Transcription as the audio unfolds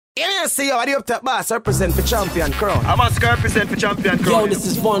Yeah, see you, the up top boss, represent for Champion Crown. I must represent for Champion Crown. Yo, this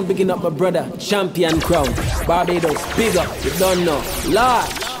is Vaughn, bigging up my brother, Champion Crown. Barbados, big up, you don't know. Lord.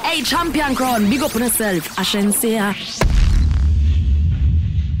 Hey, Champion Crown, big up on yourself, I shouldn't say ya.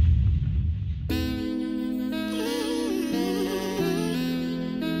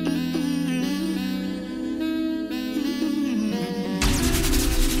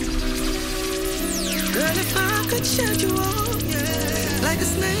 Girl, if I could shed you all, yeah, like a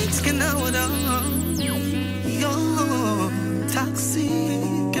snake skin out on. You're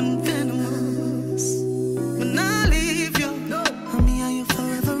toxic and venomous. When I leave you, me are you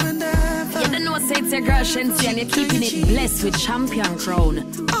forever and ever. You don't know say it's your girl Shensi and you're keeping it blessed with Champion Crown.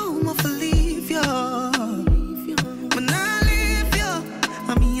 Oh, I'm gonna leave you. When I leave you,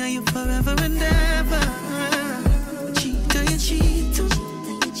 me are you forever and ever. Cheat or you cheat.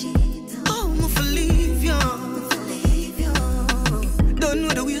 Don't know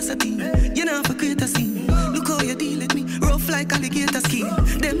the ways of thing. You know for create a scene. Look how you deal with me, rough like alligator skin.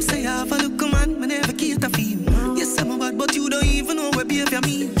 Them say I have a look man, me never cater for him. Yes, I'm a bad, but you don't even know what behavior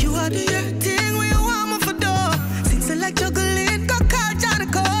mean. You are the thing when you want me for door. Since I like juggling, got call Johnny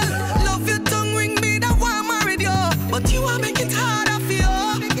call. Love your tongue ring me, that one married you. But you are make it harder for you.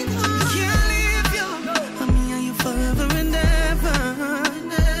 Can't leave you. Me and you forever and ever.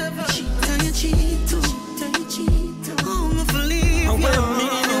 Cheat and you cheat too. Oh, I'm gonna leave you.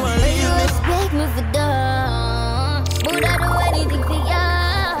 You expect me for done, but I do anything for ya.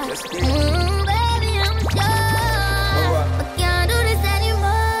 Baby, I'm sure I can't do this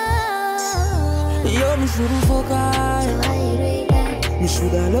anymore. Yo, me shouldn't focus. So why you do that? Me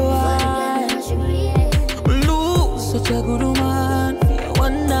shoulda lower. Lose such a good woman for your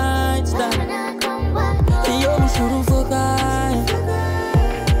one night stand. Yo, me shouldn't focus.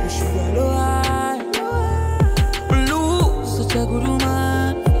 Me shoulda lower. Lose such a good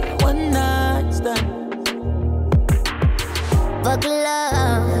woman for your one night stand. Fuck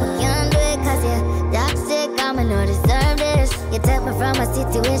love, can't do it cause you're toxic. I'ma not deserve this. You took me from a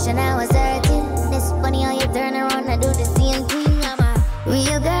situation I was hurting. It's funny how you turn around and do the same thing. I'm a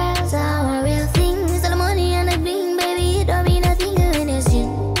real girl, so I'm a real thing. So the money and the bling, baby, it don't mean nothing to anything.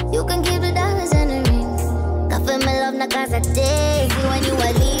 You can keep the diamonds and the ring. Coffee my love, not cause I take you. When you a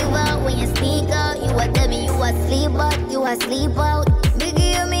leave out, when you sneak out, you a tell me you a sleep out, you a sleep out.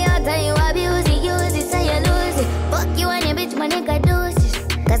 Biggie you me out and you abuse it, use it, so you lose it. Fuck you and your bitch, my nigga do this.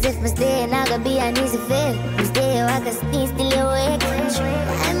 Cause if I stay, I gotta be an easy fit. You stay, I can sneeze till you wake.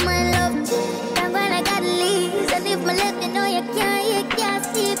 I'm my love chick, I'm gonna gotta leave. And if my left, you know you can't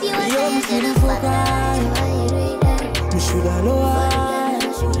see if you are Yo, me shoulda focus. Me shoulda lower.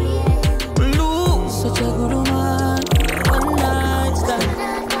 Lose such a good woman, one night stand.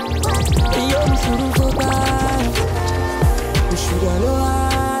 Yo, me shoulda focus. Me shoulda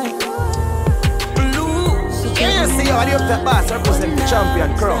lower. Lose such a Yeah, see you, the up top boss, represent for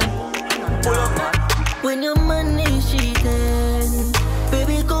Champion Crown. When your man is cheating,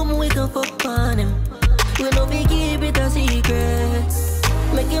 baby, come we can fuck on him. We no be keep it a secret.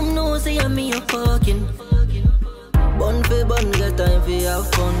 Make him know say I'm me a fucking. Bun for bun, get time for your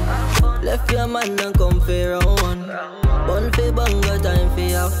fun. Left your man and come for round one. Bun for bun, get time for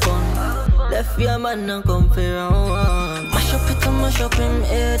your fun. Left your man and come for round one. Mash up it and mash up him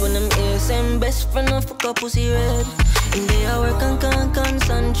head. When them ears same best friend and fuck up pussy red. In the hour can't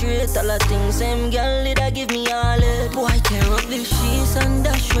concentrate. All the things same girl did I give me all it. Boy tear up the sheets and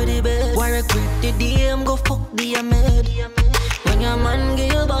dash with the bed. Why regret the DM go fuck the amid. When your man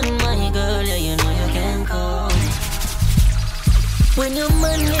give you bun my girl, yeah you know you can call. When your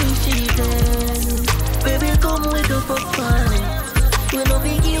man is cheating, baby come with the fuck on it. We no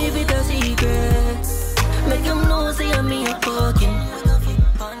be give it a secret. Make him know say I'm me a fucking.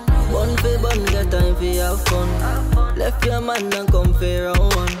 Bun for bun, get time for your fun. Left your man and come for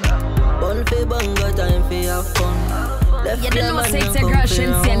round one. Bun for bun, got time for your fun. Left You don't know say it's your girl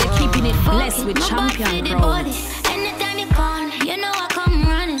Shensi and you're keeping it blessed with Champion Crown. Anytime you call, you know I come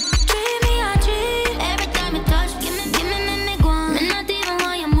running. Treat me a treat. Every time you touch, give me, me go on. Me not even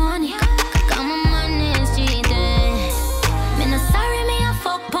want your money. Come on, money is cheating. Me not sorry, me a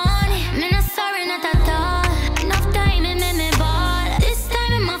fuck pony. Me not sorry, not at all. Enough time it made me ball. This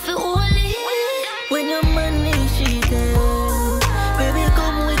time it must feel holy. When your man is cheating, baby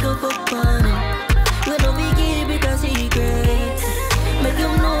come we go fuck on it. We no be keep it a secret. Make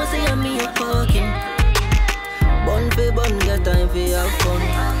him know say I'm me a fucking. Bun for bun, get time for your fun.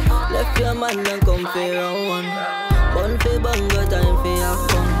 Left your man and come for round one. Bun for bun, got time for your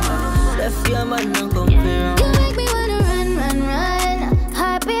fun. Left your man and come for round You one. make me wanna run.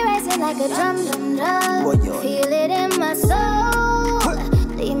 Heart be racing like a drum. Feel it in my soul.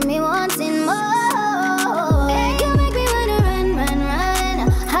 Leave me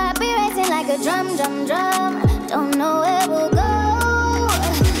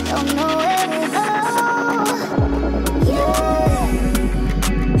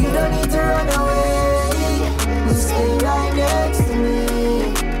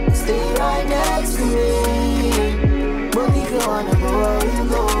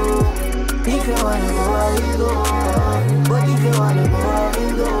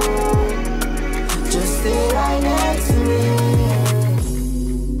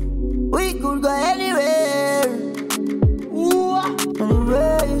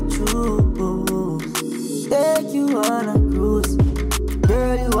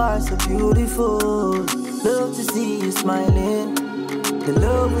are so beautiful. Love to see you smiling. The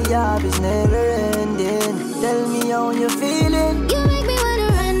love we have is never ending. Tell me how you're feeling. You make me wanna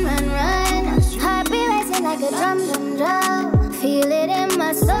run, run, run. Heart be racing like a drum, drum, drum. Feel it in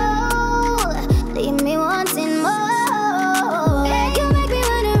my soul. Leave me wanting more. You make me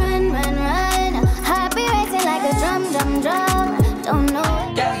wanna run, run, run. Heart be racing like a drum, drum, drum. Don't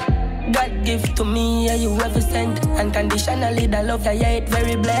know. Yeah, God give to me, yeah, you ever sent. Unconditionally, the love, yeah, it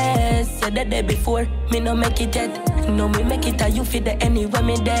very blessed. Yeah, the day before, me no make it yet. No, me make it, you feel the anywhere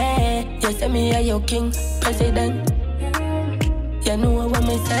me there. You say me, yeah, your king, president. You know what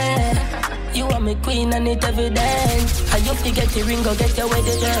me say. You are my queen and it evident. And you forget the ring, go get your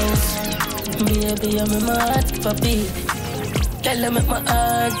wedding dress. Baby, I'm in my heart for beat. Tell them make my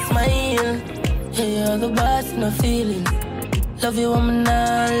heart smile. Yeah, you're the boss, no feeling. Love you, I'm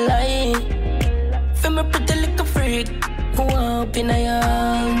not lying. Feel me pretty little freak. Who up in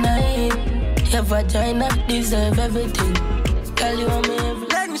all night. Your vagina deserve everything. Tell you I'm everything.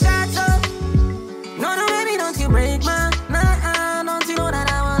 Let me shut up. No, no, baby, don't you break my nah, don't you know that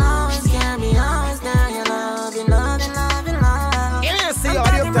I will always care, be always there. You love, you love, you love, you love. Yeah, see how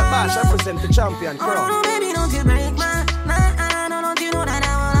the bass represent the champion crown. No, no, baby, don't you break my nah, no, don't you know that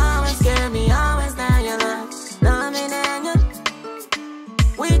I will always care, be always there. You love, love me, then you.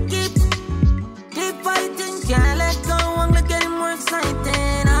 We keep fighting, can't let go. I'm getting more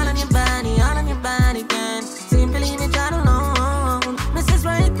exciting. All on your body can. Simply me try to know. Mrs.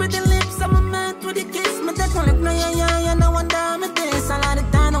 Right with the lips, I'm a man with the kiss. Me take one look, no, yeah, no wonder me this. A lot of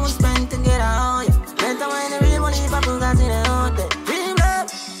time I was spent to get out, yeah. Better when the real one leave, I forgot to the hotel. Dream love.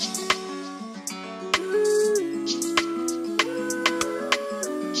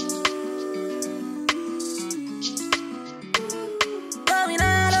 Going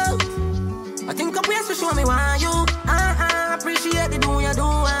all out. I think up ways to show me why you. Appreciate the do you do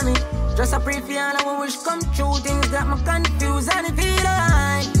on me. Just a pray for all I wish come true. Things got me confused and it feel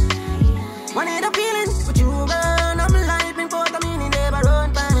like one need a feeling with you, girl. I'm life in port, I mean, it never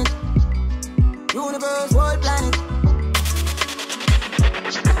run planet. Universe, world planet.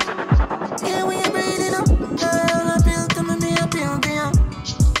 Yeah, we ain't breathing up. Girl, appeal to me, appeal to you.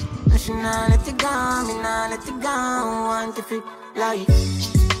 I should not let you go, me not let you go. Want to feel like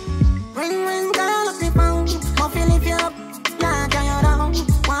ring, girl, up your phone. I'll feel if you up, like you're down.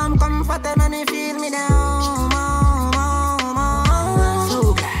 I'm comfortable and you feel me down.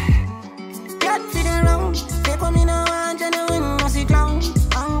 So glad. Got to the round. They put me now and genuine, no see clown.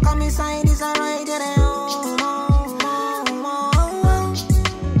 Uncle me side is alright, you know.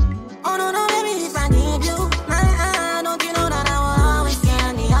 Oh no, no, baby, if I need you, nah, don't you know that I will always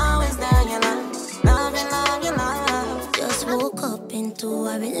care, be always there, you love, you love. Just woke up into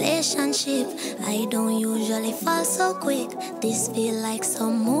a relationship. I don't usually fall so quick. This feel like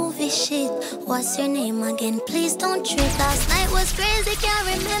some movie shit. What's your name again? Please don't trick. Last night was crazy, can't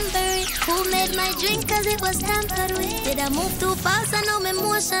remember it. Who made my drink cause it was tampered with? Did I move too fast? I know my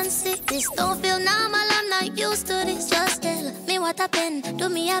motion sick. This don't feel normal, I'm not used to this. Just tell me what happened, do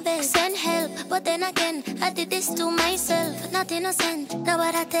me a best, send help. But then again, I did this to myself. Not innocent, now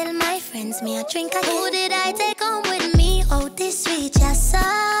what I tell my friends. Me a drink again. Who did I take home with me? Oh, this sweet, yes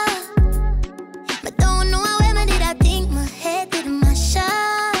sir. But don't know how I did I think my head did my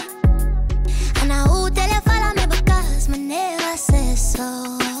shot. And I who tell you follow me because my never says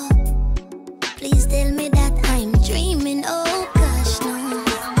so. Please tell me that I'm dreaming, oh gosh, no.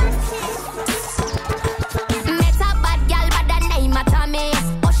 Met a bad girl by the name of Tommy.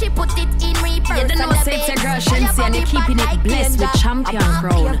 Oh, she put it in reverse. You don't know, say it's a girl, Shensi, and you're keeping it blessed with champion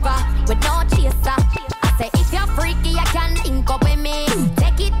crowd. With no chaser. I say if you're freaky, I can link up with me.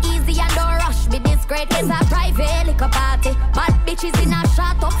 Take it easy and don't rush me. This great is a private liquor party. Bad bitches in a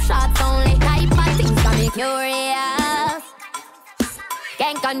shot up shots only. Type of things got me curious.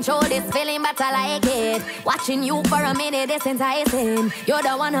 Can't control this feeling, but I like it. Watching you for a minute is enticing. You're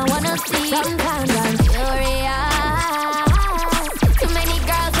the one I wanna see. Sometimes I'm curious. Too many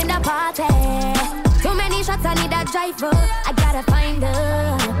girls in the party. Too many shots, I need a driver. I gotta find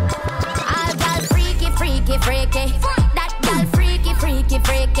her. All girls freaky, freaky, freaky. That girl freaky, freaky,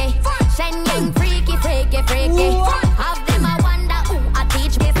 freaky. Shen Yang freaky, freaky, freaky. Have them I wonder who I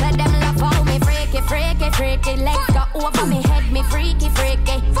teach me. Say them love how me freaky, freaky, freaky. Legs go over me head, me freaky,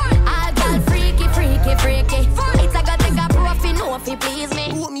 freaky. All girl freaky, freaky, freaky. It's a gotta take a prof, you know if you please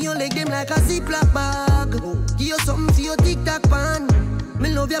me. Put me on leg them like a Ziploc bag. Give you something for your tic-tac pan. Me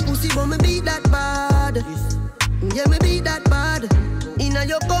love your pussy but me beat that bad. Yeah, me beat that bad. Inna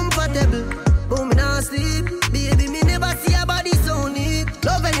you comfortable, but me not sleep. Baby, me never see a body so neat.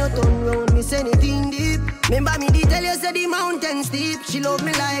 Love when you turn round, me say anything deep. Remember me did tell you you say the mountain steep. She love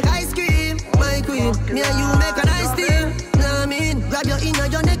me like ice cream, my queen. Me and you make a nice team. Nah, I mean, grab your inner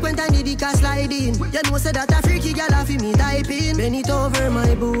your neck when tiny dick a slide in. You know say that a freaky girl a fi me type in. Bend it over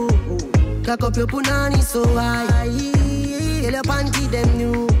my boo. Cock up your punani so high. Tell your panty them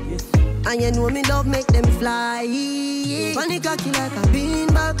new. And you know me love make them fly. Funny cocky like a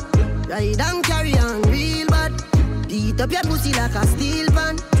beanbag. Ride and carry on real bad. Beat up your pussy like a steel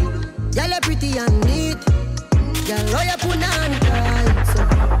pan. Girl you pretty and neat. Girl oh you punani tight so.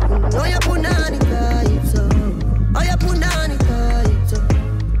 Oh you punani tight so. Oh you punani tight so.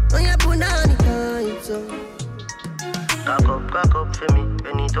 Oh you punani tight so. Cock up for me,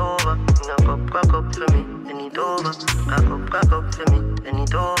 bend it over. Cock up for me, bend it over. Cock up for me, bend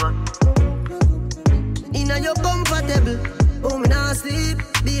it over. Inna you comfortable, oh me nah sleep.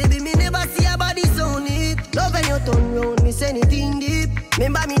 Baby me never see a body so neat. Love when you turn round, me say anything deep.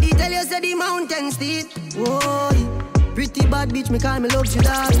 Remember me did tell you say the mountain steep. Whoa, pretty bad bitch, me call me love you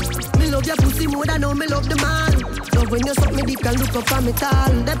dog. Me love your pussy more than how me love the man. Love when you suck me dick and look up on me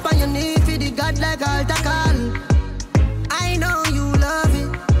tall. Dep on your knee for the god like altar call. I know you love it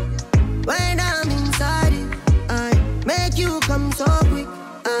when I'm inside it. I make you come so quick.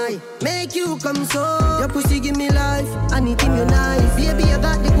 I make you come so. Your pussy give me life, and it in your knife. Baby, I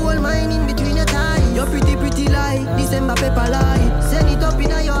got the gold mine in between your thighs. You're pretty like December pepper light. Send it up in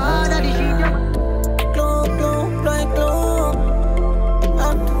your heart, and the shit. Glow, like glow.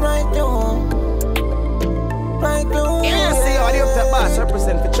 Act right, yo. Right, glow. Yeah, see how the up the boss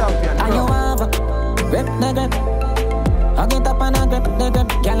represent the champion. And you have a grip the grip. I get up and I grip the grip.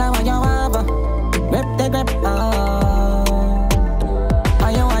 Girl, I want you have a grip the grip.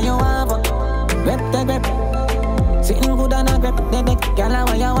 You have a grip the grip. Sitting good and I grip the grip. Girl, I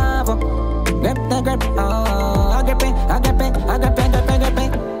want you have a grip the grip. I grip it.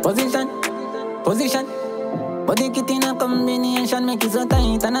 Position. Body kit in a combination. Make it so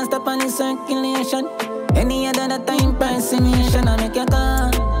tight and I step on the circulation. Any other time impersonation. I make you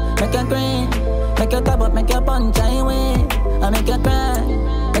calm, make you cry, make you tap up, make you punch away. I make you cry,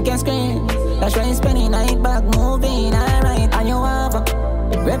 make you scream. That's why you spending night back moving, alright. And you have a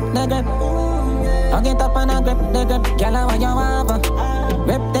grip the grip. I get up and I grip the grip. Girl, I want you have a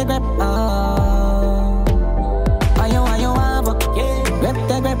grip the grip. And you have a grip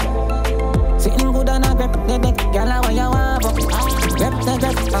the grip. Sitting good and I grip the grip. Girl, I want you have a grip the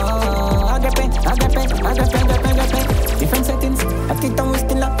grip. I grip it. Different settings, I keep on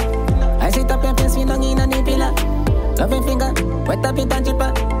still up. I sit up your face, we don't need any pillar. Love your finger, wet up it and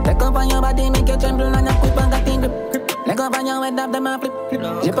chipper. Take up on your body, make you tremble and you quick on that thing grip. Leg up on your head, up them a flip.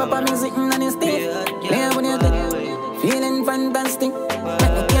 Zip up on me sitting on your stiff. Lay up on your dick, feeling fantastic.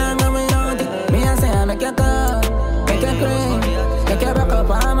 Make me can't go without it. Me I say I make you call, make you cry, make you rock up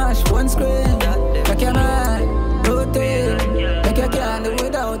and mash one screen. Make you mad, rotate, make you can't do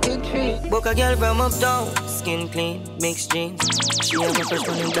without it. Book a girl from uptown, skin clean, mixed jeans. She have a first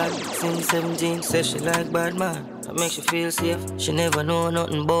one in that since 17. Says she like bad man, that makes you feel safe. She never know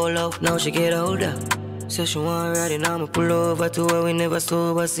nothing about love, now she get older. Says she want ride and I'ma pull over to her, we never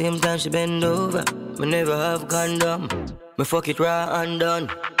sober. Same time she bend over, me never have condom. Me fuck it raw and done.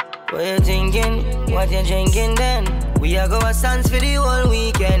 What you thinking? What you drinking then? We a go a dance for the whole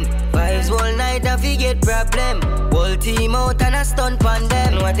weekend. Vibes all night if we get problem. Whole team out and a stunt on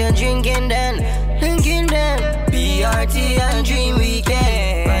them. What you drinking then? Drinking then. BRT and dream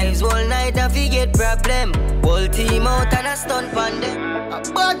weekend. Vibes all night if we get problem. Whole team out and a stunt on them. A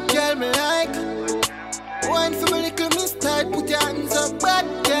bad girl me like. Wine for me little miss tight. Put your hands up. Bad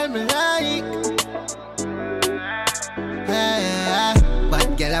girl me like. Yeah.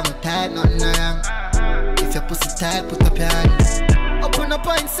 Bad girl I'm tight, nothing wrong. If your pussy tight, put up your hand. Open up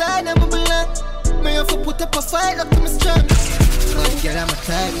inside, I'm a belong. Me have to put up a fight up to me strong. Bad girl I'm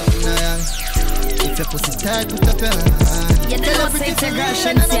tight, nothing wrong. If your pussy tight, put up your hand. You know what's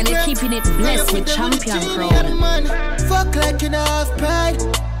integration, and you're keeping it blessed with champion crowd. Fuck like you know have pride.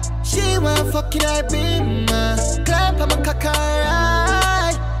 She want fucking I be climb on my cock and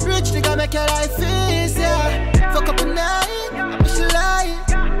ride. Rich nigga make your life easier. Fuck up a night, I'm she lie.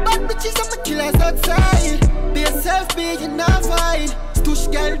 Bad bitches and my killers outside. Be yourself, be you not fight.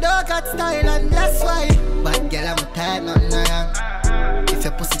 Stush girl dog got style and that's why. Bad girl I'm tight, nothing wrong. If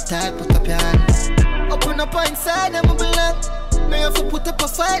your pussy tight, put up your hand. Open up inside, I'm a belong. Me have to put up a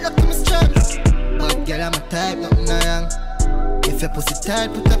fight up to me strong. Bad girl I'm tight, nothing wrong. If your pussy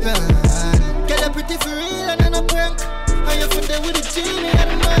tight, put up your hand. Girl I'm pretty for real and I'm a prank. And you're for there with a genie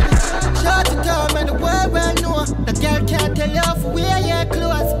and a man. Short to time and the world well know. The girl can't tell you off where your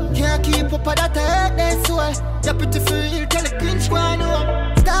clothes. Can't keep up with that hurt their soul. You're pretty for real, tell the cringe go on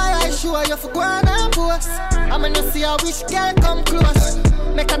home. Star I show you for go on and poor. cross. I'm gonna see how which girl come close.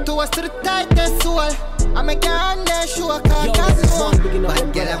 Make a toast to the tightest soul. I make your hand there show a car. Yo, this is one big enough.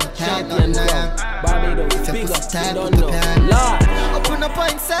 But girl, I'm Champion Crown. Barbados, big up, you don't know. Lord. Open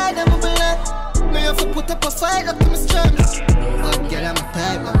up inside and move along. Me have to put up a fight up to my strength. But girl, I'm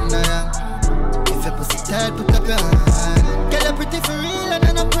tight, but I'm not young. If your pussy tight, put up your hand. Girl, you're pretty for real and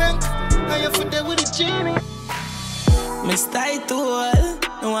then a prank. And you're for there with a genie. Miss title,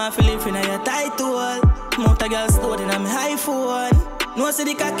 no one feel live in your title. Mount a girl stored in a high phone. No see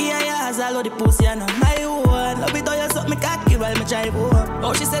the cocky and yours, all of the pussy and my own. Love it how you suck me cocky while me drive home.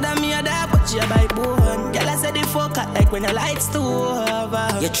 Oh, she said that me a die, but she a buy bone. Girl, I said the fuck out like when the lights too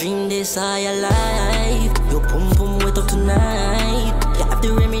over. You dream this all your life. You pum pum wet up tonight. You have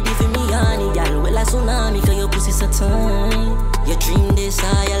the remedy for me, honey. Girl, well a tsunami, cause your pussy so tight. You dream this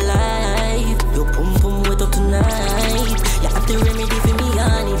all your life. You pum pum wet up tonight. You have the remedy for me,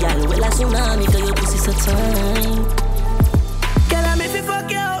 honey. Girl, well a tsunami, cause your pussy so tight. Girl, I'm if you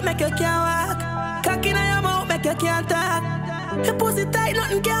fuck you out, make you can't walk. Cock in your mouth, make you can't talk. Your pussy tight,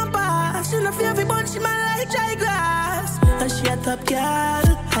 nothing can pass. She no fear every bunch, she man like dry glass. And she a top girl,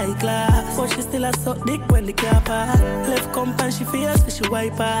 high class. But she still a suck dick when the car pass. Left comp and she feels, so she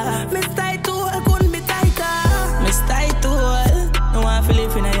wipe her. Miss title, I couldn't be tighter. Miss title, no one feel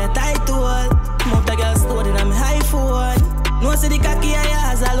live in your title. Mount a girl stored in a high phone. No see the cocky and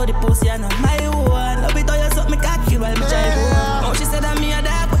yours, all of the pussy and my own. Love it how you suck me cocky while me drive home. Oh, she said that me a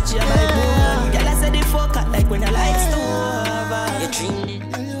die, but she a buy bone. Girl, I said the fuck out like when the lights too over. You dreamed it.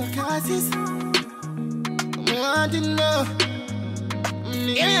 I didn't know.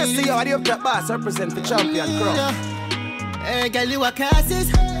 Yeah, see you, the up top boss, represent the Champion Crown. Hey, girl, you a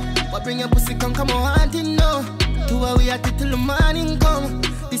cassis. But bring your pussy, come on, I didn't know. 2 hours we at it till the morning come.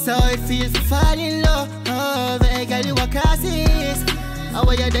 This how it feels to fall in love. Oh, hey, girl, you a cassis. How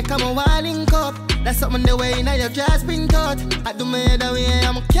are you there, come on, winding cup. That's something the way now your just been taught. I do my head away,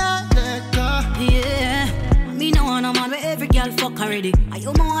 I'm a cat, let go. Yeah. Me no want a man where every girl fuck already. I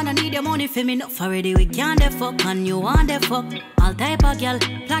you my wanna need your money for me not for ready. We can't de fuck and you want de fuck. All type of girl,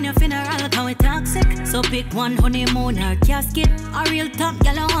 plan your funeral cause we toxic. So pick one honeymoon or casket. A real top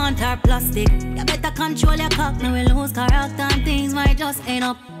girl I want her plastic. You better control your cock, now we lose character and things might just end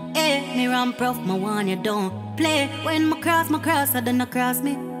up. Hey, me ramp rough, my one you don't play. When my cross, I don't cross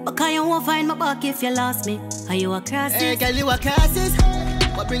me. Because you won't find my back if you lost me. Are you a crosses? Hey girl, you a crosses.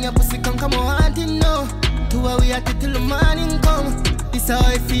 But bring your pussy, come on, want to know. 2 hours we at it till the morning come. This how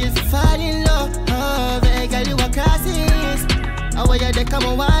it feels to fall in love. Oh, hey girl, you a crosses. How are you there, come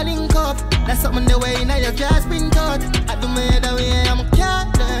on, winding cup. That's something the way now you've just been taught. I do my head away, I'm a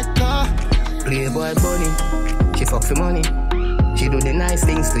cat, let go. Playboy bunny, she fuck for money. She do the nice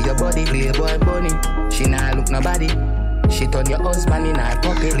things to your body. Playboy bunny, she nah look nobody. She turn your husband in her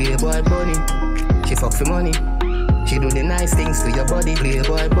pocket. Playboy bunny, she fuck for money. She do the nice things to your body.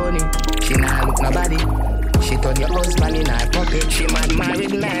 Playboy bunny, she nah look nobody. She turn your husband in her pocket. She mad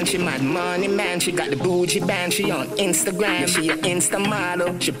married man, she mad money man. She got the bougie band, she on Instagram. She a Insta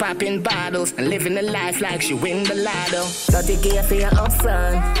model, she popping bottles and living a life like she win the lotto. Dirty gear for your up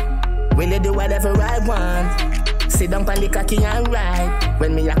front. Will you do whatever I want? Sit down on the cocky and ride.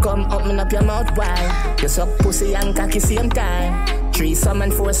 When me a come, open up your mouth wide. You suck pussy and cocky same time. 3 some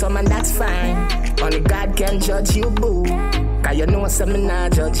and 4 some and that's fine. Only God can judge you, boo. Cause you know some me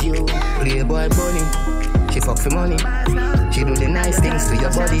not judge you. Playboy bunny, she fuck for money. She do the nice things to your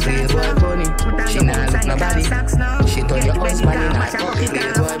body. Playboy bunny, she nah look nobody. She turn your husband in her pocket.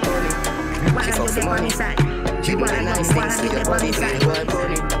 Playboy bunny, she fuck for money. She do the nice things to your body. Playboy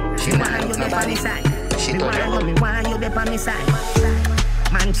bunny, she nah look nobody. She turn your husband. Why you dey on me side?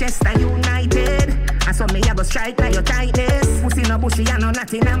 Manchester United. I saw me I go strike by your tightness. Pussy no bushy and no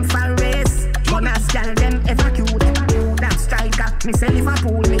Nottingham Forest. Bonus girl them ever cute. That striker, me say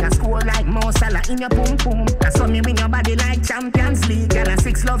Liverpool. Me a score like Mo Salah in your boom boom. I saw me win your body like Champions League. Girl a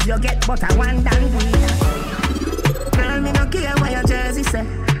 6 love you get, but I want done with. Girl me no care what your jersey say.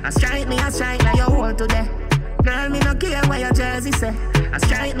 I strike now your whole today. Girl me no care what your jersey say. I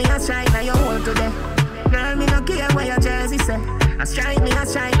strike now your whole today. Girl me no care what your jersey say. I strike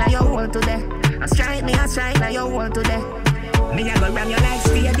now your whole today. I strike now your whole today. Me a go ram you like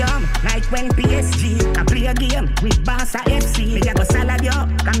stadium, like when PSG I play a game with Barca FC. Me a go salad you,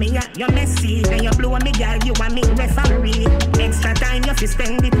 cause me a your Messi. Then you blow me girl, you want me referee. Extra time you fi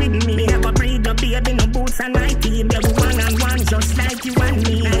spend it with me. Me a go breed no baby, no boots and my team. You go 1-on-1 just like you and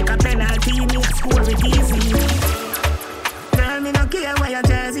me. Like a penalty, me a score it easy. Girl, me no care what your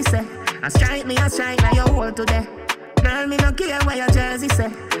jersey say. I strike now your whole today. Girl, me no care what your jersey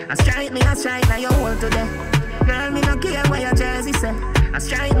say. I strike now your whole today. Girl, me no care what your jersey say. I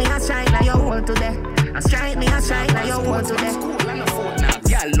strike now your whole today. I strike me, I strike, now you want to them.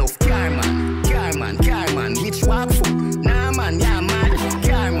 Y'all love Carman, Carman, Carman, which walk for? Nah man, yeah man,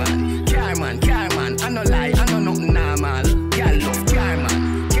 Carman, Carman, Carman, I no lie, I know nothing normal. Y'all love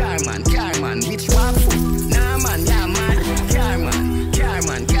Carman, Carman, Carman, which walk for? Nah man, yeah man, Carman,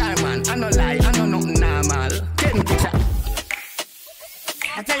 Carman, Carman, I no lie, I know nothing normal. Ten picture.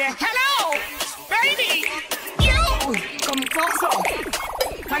 I tell you, hello, baby, you come closer.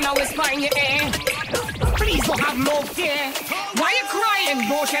 Can I whisper in your ear? Please don't have no fear. Why you crying?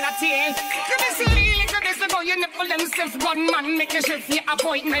 Don't shed a tear. Give me silly, little this ago, you nipple themselves, gunman, make you shift your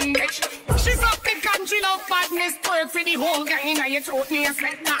appointment, bitch. She's up the country, love badness, work for the whole gang. Now you throat me a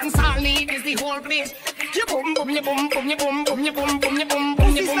sweat dance, all need is the whole place. You boom, boom, you boom, boom, you boom, boom, you boom, boom, you boom, boom,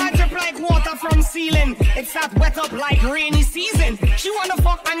 you boom. Pussy start up like water from ceiling. It start wet up like rainy season. She wanna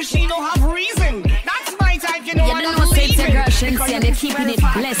fuck and she don't have reason. That's my type, you know what I'm saying. You girl, Shensi, and they're keeping it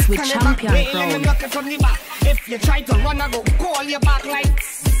blessed with champion crowd. If you try to run, I go call you back like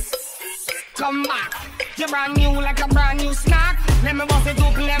come back. You're brand new like a brand new snack. Let me bust it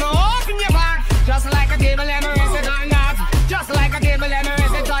open, let me open your back. Just like a table, let me raise it on that. Just like a table, let me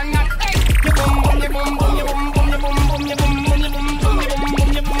raise it on that. Hey, you boom boom, you boom boom, you boom boom, you boom boom, you boom boom, you boom boom, you boom boom,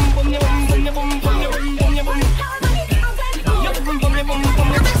 you boom boom, you boom boom, you boom boom, you boom boom, you boom boom, you boom boom, you boom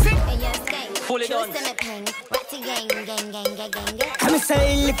boom. Fully done. I'm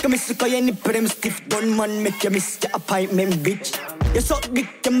say lick me sick of any prim stiff gun man make you miss your appointment bitch. You suck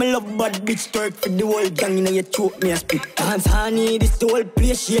dick and me love bad bitch twerk for the whole gang and you choke me a spit. Dance honey this the whole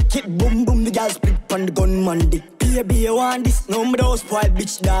place shake it boom boom the girl split on the gunman dick. Baby you want this no me those spoiled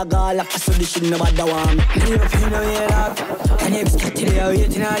bitch dog all like so this shit nobody want me. You never feel no way dog and you get to the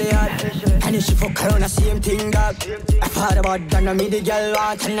waiting on the yard and you should fuck around the same thing dog. I thought about that and me the girl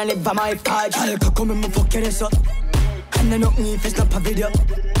want and I live by my card. Girl come and me fuck your ass up. And I knock me if it's not a video.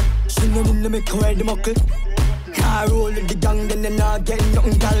 She know me make her wear the muckle. I roll with the gang, then they not get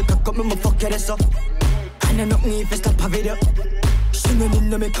nothing. Girl, cock up me, my fuck your ass up. And I knock me if it's not a video. She know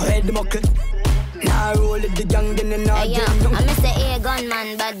me make her wear the muckle. I roll with the gang, then they not get nothing. I'm Mr. A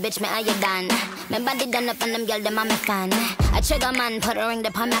gunman, bad bitch, me how you done? My body done up and them girl, them a me fan. A trigger man, put a ring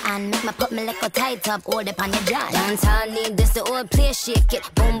upon my hand. Make me put me like a tight up, hold up on your jaw. Dancehall need this, the old place shake it.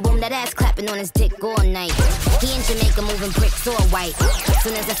 Boom boom, that ass clapping on his dick all night. He in Jamaica moving bricks all white.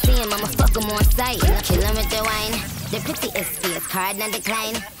 Soon as I see him, I'ma fuck him on sight. Kill him with the wine. The pretty face, card and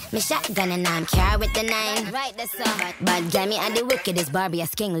decline. Me shotgun and I'm carry with the 9. Right, that's all. Bad guy, me and the wickedest Barbie, a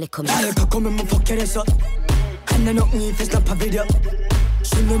sking lick me. Girl, come and fuck your ass up. And I knock me if it's not a video.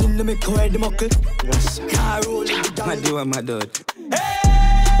 She know me make her wear the muckle. Yes. I roll with the gang. My dude, my dude.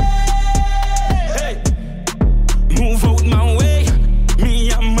 Hey, move out my way.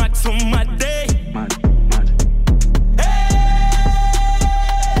 Me I'm mad for my day. Mad.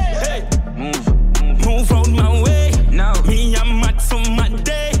 Hey, move out my way. Now me I'm mad for my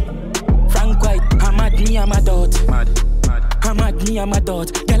day. Frank White, I'm mad, me I'm a dot. Mad. I'm mad, me I'm a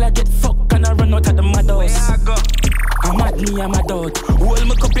dot. Girl I get fucked and I run out of the mad house. Where I go? I'm mad, me I'm a dot. Hold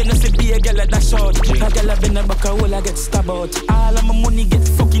my cup, you know see be a girl at that short. A girl I been a back a hole I get stabbed out. All of my money get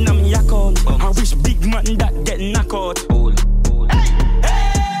fucking on me account. I wish big man that get knocked out.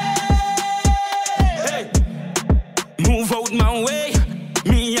 Hey, move out my way.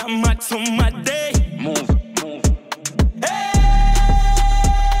 Me I'm mad for my day. Move.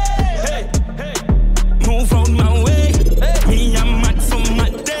 Hey, move out my way. Me I'm mad for my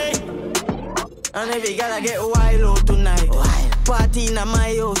day. And every girl I get wild out tonight. Party in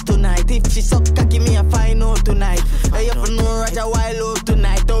my house tonight. If she suck cocky, me a find out tonight. I have to know Roger wild out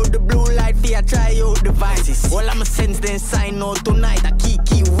tonight. Out the blue light, fear try out the vices. All I'm a sense then sign out tonight. A key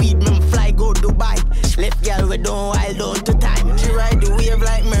weed, me fly go Dubai. Left girl we don't wild out to time. She ride the wave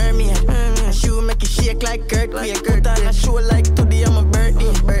like mermaid. She will make it shake like earthquake. Put on a show like today I'm a birthday.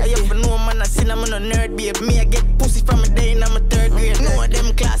 I have to know man I sin I'm a nerd babe. Me I get pussy from a day and I'm a third grade. No of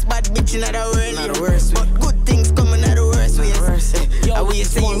them class bad bitch in the world. Not the worst way. But good things coming out the worst ways. I will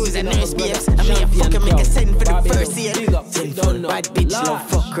say you was a nurse babes. I mean I fucking make a send for the first year. Send for the bad bitch love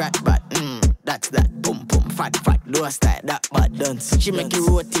fuck rat but that's that boom boom fat do a style that bad dance. She make you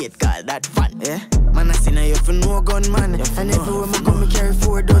rotate call that fun. Yeah. Man I seen her you for no gun man. And everywhere me go me carry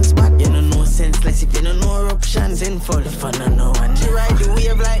 4 guns back. You know no senseless if you don't know options. Sinful if I don't know one. She ride the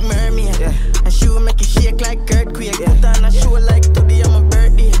wave like mermaid. And she will make it shake like earthquake. Put on a show like today I'm a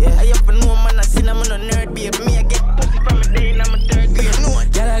birthday. I have to know man I seen I'm a nerd babe. Me I get pussy from a day and I'm a third grade.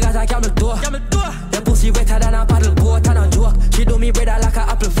 Girl I got a camel toe. Your pussy wetter than a paddle boat and a joke. She do me bread like a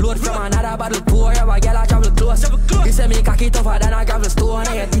apple float from another bottle pour. Yeah, girl I travel close. You say me cocky tougher than a gravel stone.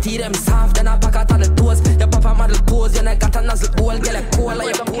 And your titty them soft than a packet on the toes. Your papa model pose, you got a nozzle hole. Girl a cool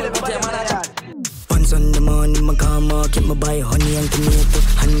like your pole, but your man a chat. 6 in the morning, my car market, my buy honey and tomato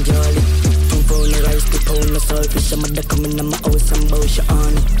and jolly. 2 pound of rice, 2 pound of saltfish. I'm a coming in my house and bow she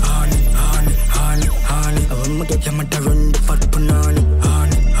honey. I want me get your mother run the fat punani.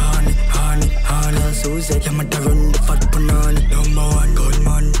 Honey. So said your mother run the fat punani. Number 1 gold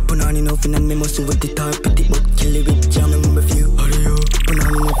man. Punani no fin and me must with the tar petty but kill it with jam. Number few.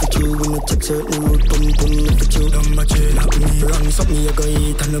 Punani no for you. We no check certain road. Pum no for you. Number 3 not me. Wrong something you go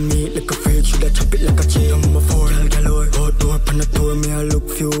eat and no meat like a freak. Shoulda chop it like a cheese. Number 4 galore. Outdoor pan the tour me I look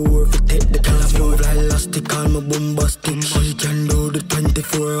few. If it take the color flow fly elastic. Call me bombastic. She can do the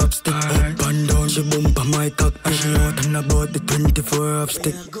 24 up stick. Up and down she bump on my cockpit. She know nothing about the 24 up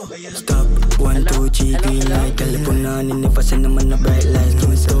stick. Stop. 1, 2, 3 green light. Tell the punani never send them on the bright lights.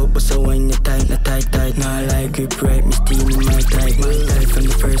 Don't stop but so when you tight. Nah like grip right. Me stealing my type. My type from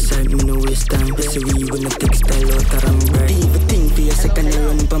the first sight. Me no waste time. This is we when the textile out of I'm bright. Even think for a second I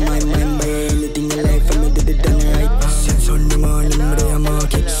run for my mind. Buy anything you like for me did it done right. Since Sunday morning me day I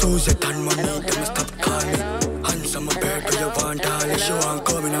market. Susan and money them stop calling. Handsome a bird do you want all this. You want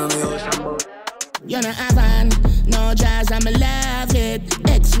coming on me house. You're not having no jazz, I'ma love it.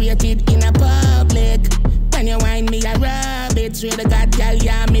 X-rated in a public. When you whine me, I rub it. Swear to God, girl,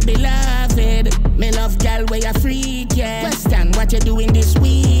 yeah, me beloved. Me love girl, where you freak, yeah. Question, what you doing this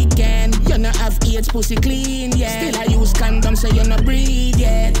weekend? You not have AIDS, pussy clean, yeah. Still I use condom, so you not breathe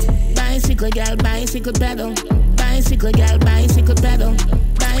yet. Bicycle girl, bicycle pedal. Bicycle girl, bicycle pedal.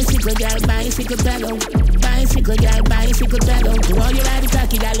 Bicycle girl, bicycle pedal. Bicycle girl, bicycle pedal. To all you ride the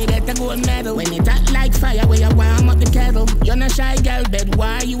cocky, girl, you get a gold medal. When it hot like fire, where you warm up the kettle. You're not shy, girl, bed,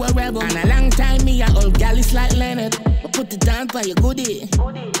 why you a rebel? And a long time, me, a old gal is like Leonard. But put it down for your goodie.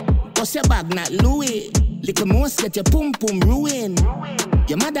 Bust your bag, not Louis. Little mouse, get your pum pum ruin.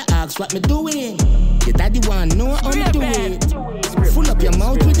 Your mother asks what me doing. Your daddy want know how me do it. Full up your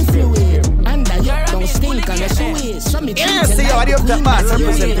mouth with the fluid. Under you don't stink on the sewage. So me yeah, see how the up the bass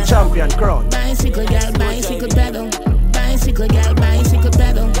represent the champion crown. Bicycle girl, bicycle pedal. Bicycle girl, bicycle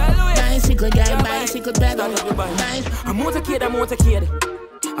pedal. Bicycle girl, bicycle pedal. I'm motorcade.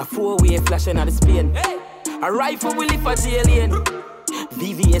 A 4-way flashing out the Spain. A rifle will lift a jail lane.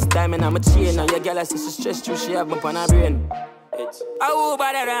 VVS diamond on my chain. Now your girl I see she stressed through, she have me on her brain. Oh,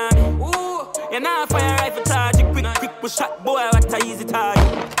 bother around me. Ooh, you not fire rifle target. Quick, push shot, boy, what a easy target.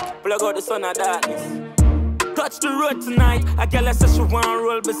 Plug out the sun of darkness. Touch the road tonight. A girl I said she want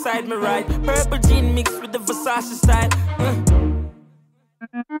roll beside me right. Purple jean mixed with the Versace style.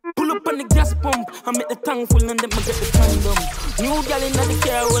 Pull up on the gas pump. I make the tank full and then I get the condom. New girl in the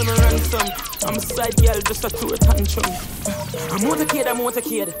car when me ransom. I'm a side girl just a tour tantrum. I'm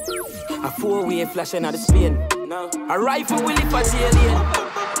motorcade. A 4-way flashing out the Spain. A rifle will lift a jail lane.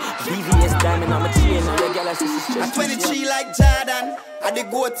 VVS diamond on my chain. Now your girl I see she's stressed. I'm 23 like Jordan. I the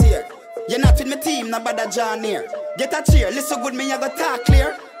goat here. You're not with my team, not bother John here. Get a cheer, listen good, me I go talk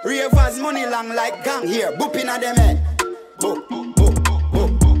clear. Ravers money long like gang here. Boop inna them head. Boop, boop, boop,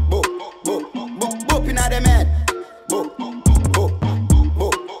 boop, boop, boop, boop, boop inna them head. Boop, boop, boop,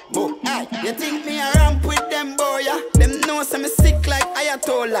 boop, boop. Aye, you think me a ramp with them boy ya? Them know some me sick like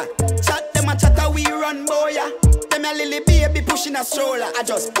Ayatollah. Chat them a chatter we run boy ya. Them a lily baby pushing a stroller. I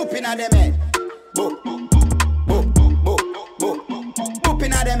just boop inna them head. Boop, boop, boop, boop, boop, boop, boop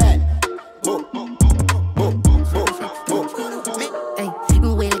inna them head.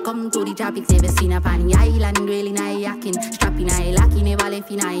 Welcome to the tropics, ever seen up on the island, really nice yakin. Strapping I lucky, never left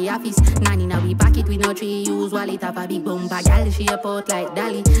in I office. Nanny now we pack it with no tree, use wallet up a big bumper. Gal she a pot like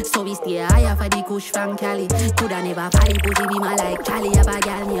Dali, so we stay higher for the kush from Cali. Coulda never fight, pussy be my like Charlie. Have a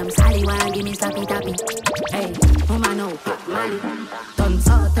gal named Sally, wanna give me slappy tappy. Hey, mama no, pop Mali. Turn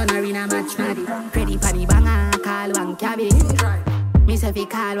south, turn arena match Maddy. Ready for the banger, call one cabby. Me say fi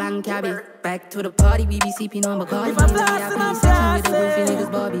call one cabby. Back to the party, we be sipping on Bacardi. We happy, section with the goofy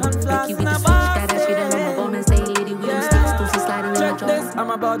niggas Bobby. Break you with the switch, got that shit on my bum and stay lady with them sticks. Two sliding in my jaw. I'm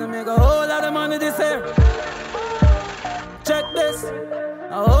about to make a whole lot of money this year. Check this,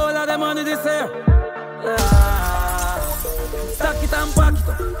 a whole lot of money this year. Stack it and pack it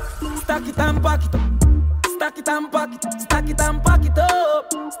up. Stack it and pack it up. Stack it and pack it up. Stack it and pack it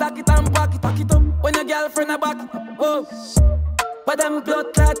up. Stack it and pack it up. When your girlfriend a back it up. Whoa. But them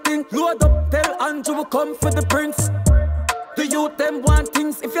blood clot thing, load up, tell Andrew will come for the prince. The youth them want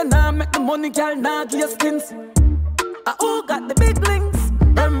things, if you nah make the money, girl, nah give your skins. I all got the big links,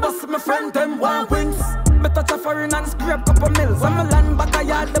 them boss my friend, them want wings. Me touch a foreign and scrape couple mills, when me land back a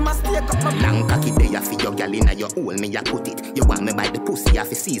yard, them a stake up my long cocky day, I feel your gal inna your hole, me a put it. You want me by the pussy, I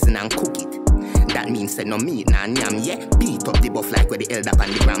fi season and cook it. that means say no meat, nah yam, yeah. Beat up the buff like where the elder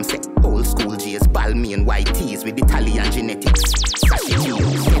pan the gram say. Old school J's, Balmy and white tees with Italian genetics.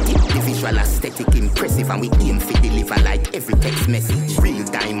 The visual aesthetic impressive and we aim for deliver like every text message. Real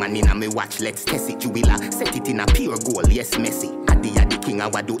diamond in a me watch, let's test it. You will set it in a pure gold, yes, messy. The king I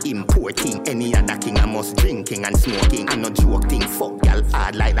would do importing. Any other king I must drinking and smoking. I'm not joking, fuck y'all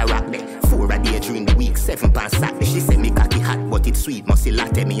hard like the rock there. 4 a day during the week, 7 pounds Saturday. She say me cocky hot but it's sweet, must see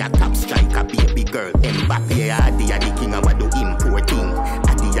latte. Me a top striker, baby girl, Mbappe. Yeah, the king I would do importing.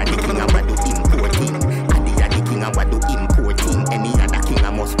 The king I would do importing. The king I would do importing. Any other king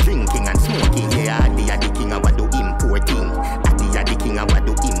I must drinking and smoking. Yeah, the king I would do importing. The king I would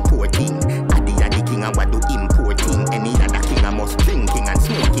do importing. The king I would do importing. Any other king I must drinking and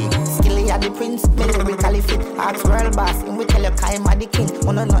smoking. Skilly are the prince, lyrically fit. Ask world boss, in we tell you I'm the king.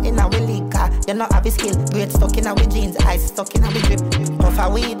 Wanna know in our league car, you know have a skill. Great stuck in our jeans, eyes stuck in our drip. Puff a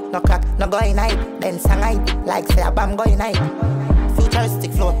weed, no crack, no going night. Then sang night, like say a bam going night.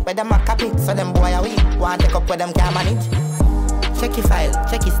 Futuristic flow, where them a copy, so them boy a weak. Want take up where them can manage. Check your file,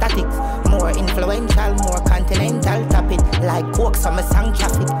 check your statics. More influential, more continental. Tap it like coke, so me sang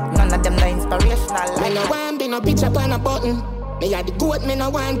traffic. None of them no inspirational. Like no one be no picture on a button. Me a the goat, me no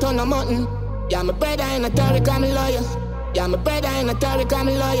want on a mutton. Yeah, my brother in a Tariq, I'm a lawyer. Yeah, my brother in a Tariq, I'm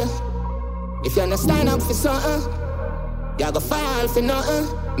a lawyer. If you no stand up for something, you go fall for nothing.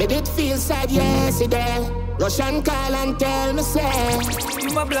 Me did feel sad yesterday. Russian call and tell me say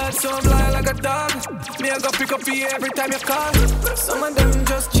my blood so blind like a dog. Me I go pick up you every time you call. Some of them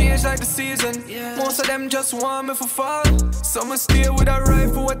just change like the season. Most of them just want me for fall. Some will stay with a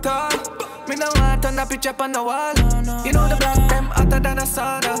rifle at all. Me no want on a picture on the wall. You know the black them hotter than a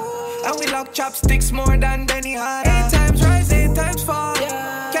sauna. And we lock chopsticks more than Benny Hanna. 8 times rise, 8 times fall.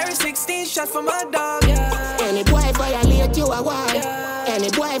 Carry 16 shots for my dog. Any boy violate you a wall. Any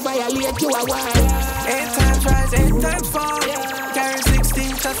boy violate you a wall. 8 times rise, 8 times fall. Carry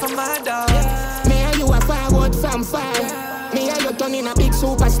 16 shots for my dog. Me and you are forward from far. Me and you turning a big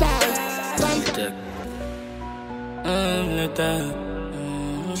superstar.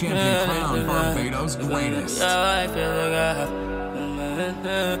 Champion Crown, Barbados' greatest. I feel like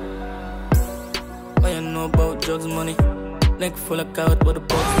what you know about drugs, money? Neck full of cow with the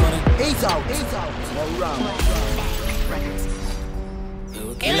box money. He's out. All round.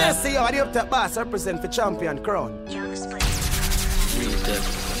 Yeah, see how I up that boss represent for Champion Crown.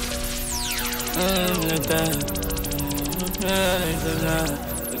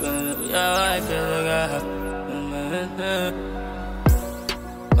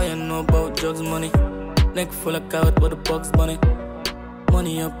 What you know about drugs, money? Neck full of cow with the box money.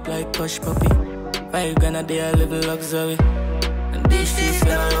 Money up like hush puppy. 5 grand a day I live in luxury. And these streets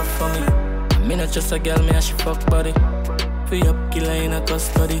feel love for me. I mean not just a girl, me and she fuck body. Free up killer in a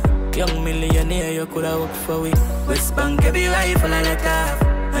custody. Young millionaire, you coulda work for we. West Bank, every rifle I let off.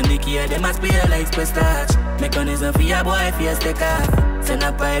 And the key they must be a like express touch. Mechanism for your boy, for your take off. Send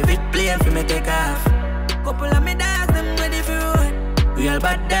a private plane for me take off. Couple of me dogs, them ready for road. Real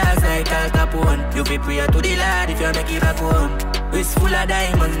bad dogs like Al Capone. You be prayer to the Lord if you make it back home. Wrist full of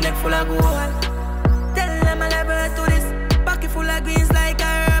diamonds, neck full of gold. Tell them I never do this. Pocket full of greens like a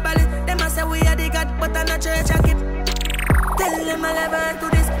herbalist. Them a say we are the God, but I'm not church a kid. Tell them I never do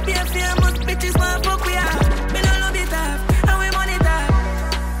this. Be a famous bitches, man, fuck we are. Me no love it up, and we money top.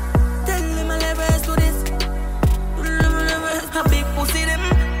 Tell them I never do this. A big pussy them.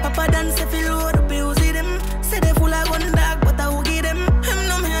 Papa dance if you load up, you see them. Say they full of gun dog, but I will give them. Him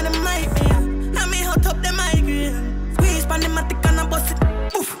no me and them might be. And me hot up them migraine. Squeeze pan them a tick and a bust it.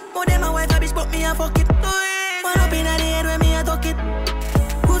 Oof, oh them a wife a bitch, but me a fuck it. One up in the head when me a tuck it.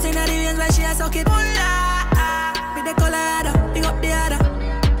 Who's in the veins when she a suck it? With the color, pick up the other.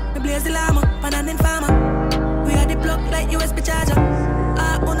 Me blaze the llama, pan and farmer. We are the plug like USB charger.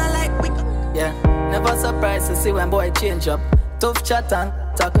 Una like quick. Yeah, never surprised to see when boy change up. Tough chat and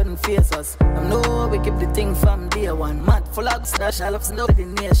talk couldn't face us. I know we keep the thing from day one. Mad full of stash, I love snow the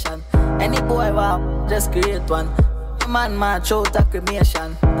nation. Any boy wow, just create one. Man march out a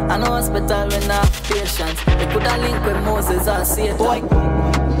cremation. I know hospital when I have patience. They coulda link with Moses or Satan. Boy,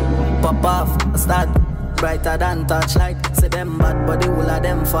 pop off, start brighter than touchlight. Say them bad, but the whole of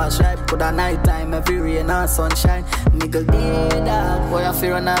them fast right. Coulda night time, every rain and sunshine. Niggle day dog, boy I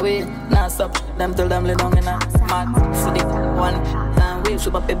fear run away. Nah stop, them till them lay down in a mad. See the one time we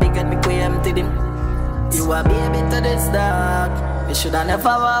should up a big and me quay empty them. You a baby to this dog. You shoulda never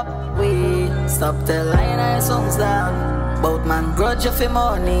walk away. Stop tell lying our songs down. Bout man grudge you for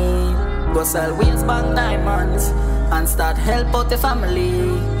money. Go sell wheels, bang diamonds, and start help out the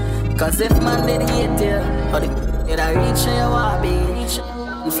family. Cause if man did hate you, or the reach you want be.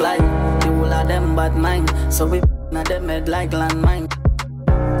 And fly, the whole of cause them bad mind. So we na them head like landmine.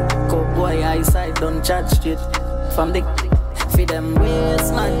 Coke boy eyesight don't chat straight. From the feed them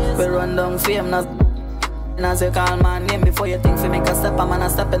waste man. We run down fame now. And as you call my name before you think fi make a step, I'm gonna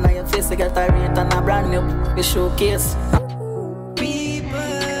step in your face to get a rate and a brand new we showcase. People,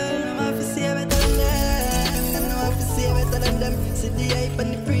 I'm off to see better than them. I'm off to see better than them. See the hype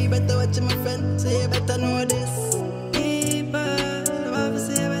and the pre, better watch my friend. So you better know this. People, I'm off to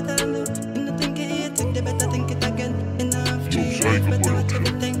see better than them. And I think it, they better think it again. Enough tree, better watch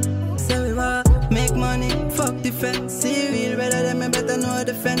everything. So we want make money, fuck defense. See real better than me, better know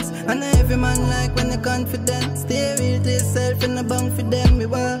defense. And every man like when they confident. Stay real to yourself in the bank for them. We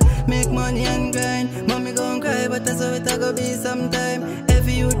want make money and grind. Mommy gon' cry, but that's how it a go be sometime.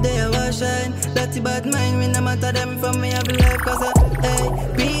 Every youth there will shine. That's the bad mind, we no matter them from me every life. Cause hey,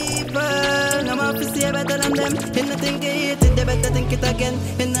 people, I'm off to see better than them. You no think you hate it, they better think it again.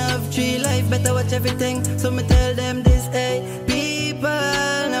 Enough tree life, better watch everything. So me tell them this, hey, people,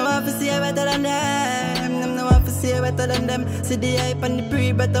 I'm off to see better than them. I'm no off to see better than them. See the hype and the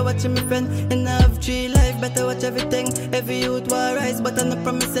pre, better watch my friend. Enough tree life, better watch everything. Every youth will rise, but I'm not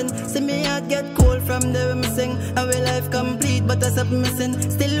promising. See me heart get cold from the way me sing. Our life complete, but I stop missing.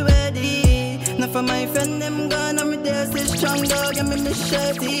 Still ready. Now for my friend, them gone, and me there still strong dog, and me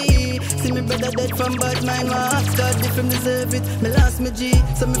shady. See me brother dead from bad mind, my heart God different deserve it. Me lost my G,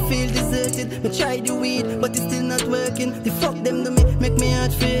 so me feel deserted. Me try the weed, but it's still not working. The fuck them to me, make me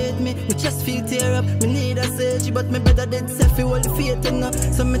heart hate me. Me just feel tear up, me need a surgery, but me brother dead self, he hold the faith enough.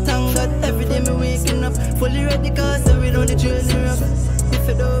 So me thank God, every day me waking up. Fully ready, cause we know the journey rough. If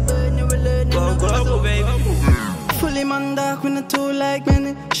you don't burn, you will learn. Go, baby. Fully man dark with a two like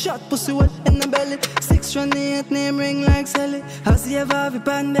many. Shot pussy wet in the belly. 628 name ring like Sally. Has he ever have a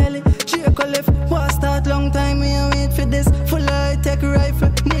pandeli? Draco left, was start long time. We wait for this. Full high tech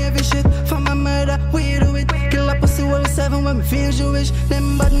rifle, Navy shit. For my murder, we do it. Kill a pussy all 7 when we feel Jewish.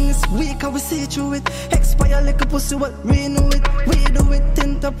 Them badness weak, how we see through it. Expire like a pussy, what renew it. We do it,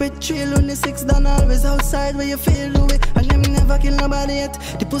 tint up it. 306 done always outside where you feel do it. And them never kill nobody yet.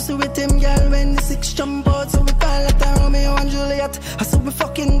 The pussy with him, girl, when the 6 jump out. So we call it a Romeo and Juliet. I saw we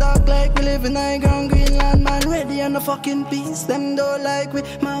fucking dark like we live in high ground Greenland, man. Ready on the fucking peace. Them don't like we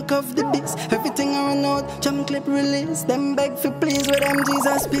mark of the beast. Everything I run out, jump clip release. Them beg for please with them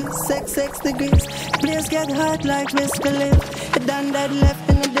Jesus peace. 6 degrees. Place get hot like whiskey lift. It done dead left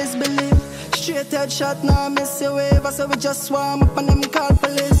in a disbelief. Straight head shot now miss your wave. So we just swarm up and them call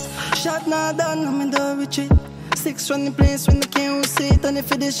police. Shot now done, I'm in the retreat. 6 from the place when the king will sit. And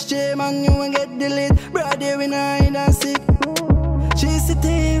if it is J man, you won't get delayed. Broad day when I hide and sick.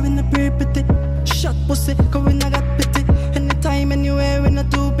 GCT when the pretty. Shot pussy, cause we not got pity. Anytime, anywhere, we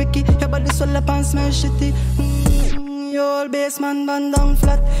not too picky. Your body swell up and smell shitty. Your old baseman band down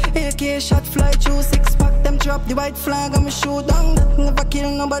flat. AK shot fly through 6 pack. Them drop the white flag and we shoot down. That never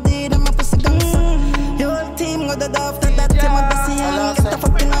kill nobody, them a pussy down. Your whole team got that after that. Them a the see and get the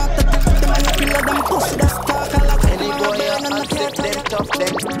fucking out of that. Them a killer, them pussy, that's talk. I like any boy, I'm sick, them tough,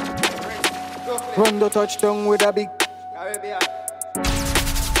 them. Run the touchdown with a big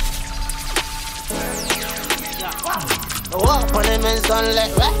Walk on them and sun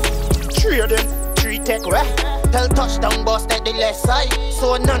left, right? 3 of them, 3 take, right? Tell touchdown boss that the left side.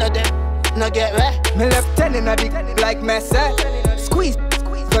 So none of them, no get right? Me left 10 in a dick like Messi. Squeeze,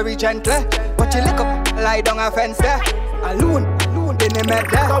 very gentle. But you lick up, lie down a fence there. Alone, then they met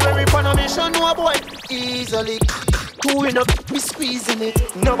there. So when we on a mission, no boy, easily. Doing up, we squeezing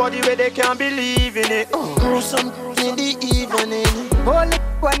it. Nobody where they can believe in it. Gruesome in the evening. Hold it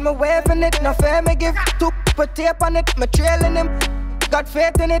when me waving it. No fair me give. Put tape on it, me trailing him. Got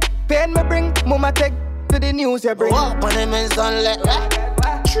faith in it. Pain me bring. Mama take to the news you bring. Walk on them and sun left,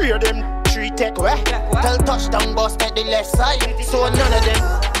 right? 3 of them, 3 take, right? Tell touchdown boss at the left side. So none of them,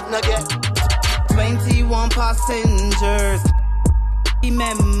 no get. 21 passengers.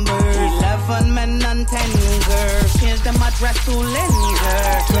 Members, 11 men and 10 girls. Change them address to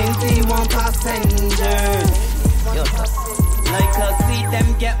linger. 21 passengers. Yo, like I see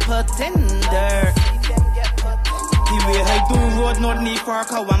them get put in there. The way I do road, no need for a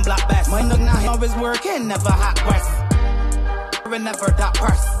cow and black bass. My dog now always working, never hot press. Never that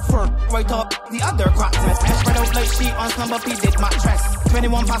press. For right up the other crop mess. Spread out like sheet on some P did mattress.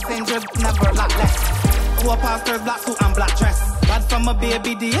 21 passengers, never lot less. 4 pastors, black suit and black dress. Bad from a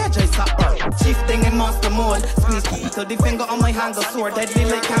baby, the edge I supper. Chief thing in monster mode. Squeeze till the finger on my hand go sore. Deadly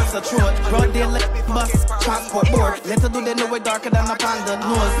like cancer throat. Broad day like bus, transport board. Little do they know it darker than a panda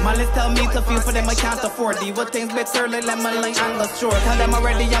nose. Malice tell me to feel for them I can't afford. The what things bitter like lemon like Angus short. Tell them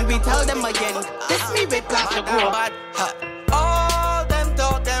already and we tell them again. This me with plastic road. All them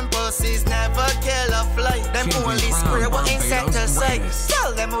talk, them pussies never Them only spray what insecticide.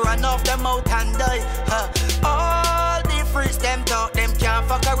 Tell them run off them out and die. All the freaks them talk, them can't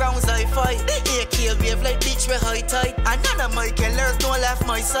fuck around sci-fi. They kill wave like bitch with high tide. And none of my killers don't left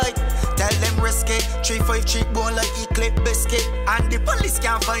my side. Tell them risk it. 3-5 cheek bone like Eclipse biscuit. And the police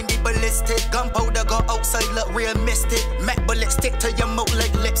can't find the ballistic. Gunpowder go outside look real mystic. Mac bullet stick to your mouth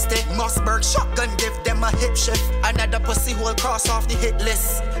like lipstick. Mossberg shotgun give them a hip shift. Another pussy who will cross off the hit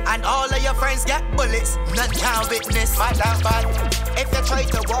list. And all of your friends get bullets. None can witness. Bad. If you try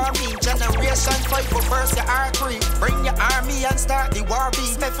to war me, generation 5 will burst your artery. Bring your army and start the war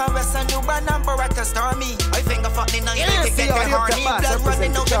beat. Smith and Wesson do a number at the stormy. I finger fuck the 9 to get the horny. Blood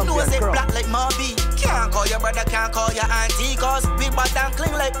running out your nose, it black like Moby. Can't call your brother, can't call your auntie. Cause we bad and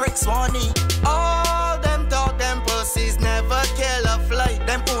cling like Prince Swanee. All them dog, them pussies never kill a fly.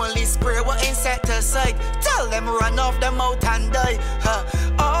 Them only spray what insecticide. Tell them run off them out and die.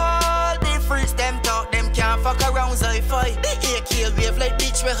 All the freaks them talk, them can't fuck around sci-fi. They kill wave like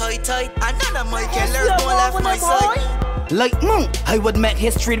bitch with high tide. And none of my killers don't left my side. Like monk, I would make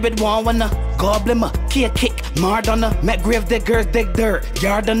history with one wanna goblin, cake kick, Madonna. Make grave diggers dig dirt,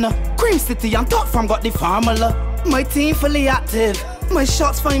 Yardana. Cream City on top from got the formula. My team fully active. My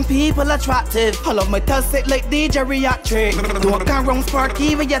shots find people attractive. I love my tell sick like DJ reactric. Don't can round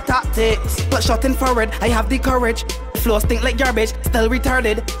sparky with your tactics. But shot in forward, I have the courage. Flow stink like garbage, still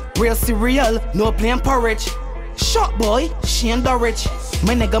retarded. Real cereal, no plain porridge. Shot boy, Shane Dorridge.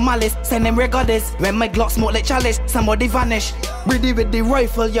 My nigga Malice, send them goddess. When my Glock smoke like chalice, somebody vanish. Ready with the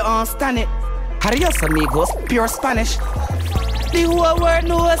rifle, you understand it. Adios amigos, pure Spanish. The whole world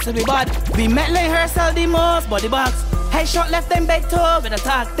knows we bad. We met like her sell the most body bags. Headshot left them big toe with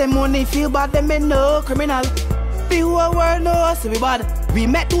attack. Them only feel bad, them ain't no criminal. The whole world knows we bad. We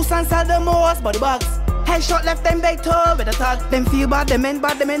met two sons sell the most body bags. Headshot left them big toe with attack. Them feel bad, them ain't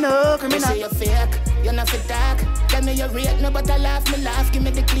bad, them ain't no criminal. You say you're fake, you're not fit dark. Tell me you rate me, but I laugh, me laugh. Give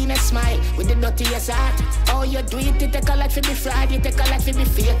me the cleanest smile with the dirtiest heart. Oh, you do it, you take a lot for me fraud. You take a lot for me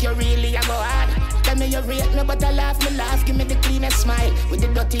fake, you really a go hard. Tell me you rate me, but I laugh, me laugh. Give me the cleanest smile with the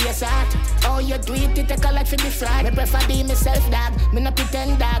dirtiest heart. Oh, you do it, you take a lot for me fraud. Me prefer be myself, dog. Me no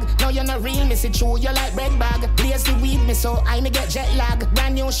pretend, dog. No, you're not real, me see true. You like bread bag. Blaze the weed, me so I me get jet lag.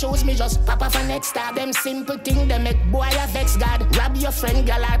 Brand new shoes, me just pop off a next star. Them simple thing, they make boy a vex God. Rob your friend,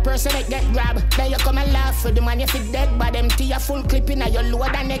 girl, or person that get grab. Then you come and laugh for the man you fit dead, but them tea a full clip in a your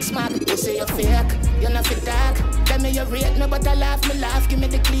load the next mag. You say you're fake, you're not fit dark. Tell me you rate me, but I laugh, me laugh. Give me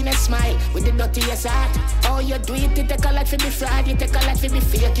the cleanest smile with the dirtiest heart. Oh, you do it, you take a lot for me fraud. You take a lot for me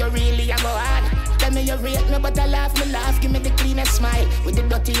fake, you really a go hard. Tell me you rate me, but I laugh, me laugh. Give me the cleanest smile with the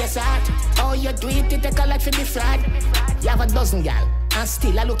dirtiest heart. Oh, you do it, you take a lot for me fraud. You have a dozen gal. And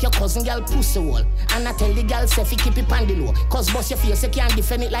still I look your cousin girl pussy hole. And I tell the girl say fi keep it on the low. Cause bust your face you can't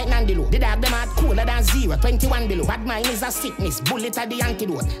defend it like Nandilo. The dog them hard colder than 0, 21 below. Bad mind is a sickness, bullet at the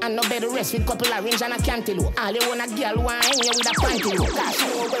antidote. And no better rest with couple orange and a cantaloupe. All you want a girl want hang you with a panty low. Cause you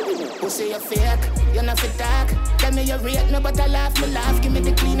know where we go. You say you're fake, you're not fit talk. Tell me you rate me, but I laugh, me laugh. Give me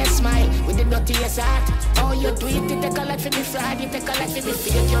the cleanest smile with the dirtiest heart. Oh, you do it, you take a lot for me fraud. You take a lot for me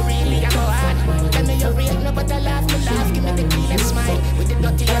fake, you really a go hard. Tell me you rate me, but I laugh, me laugh. Give me the cleanest smile with the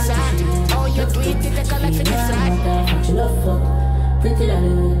dirtiest heart. Oh, you do it, you take a lot for me fraud. She love fuck, pretty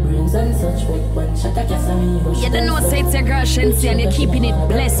little brains and such. One shot a kiss on me, but you don't know say it's your girl Shensi and you're keeping it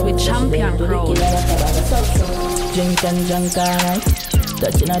blessed with champion crowd. Drink and drunk alright,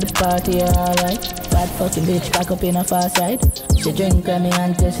 touching at the party alright. Fat fucking bitch back up in a far side. She drink on me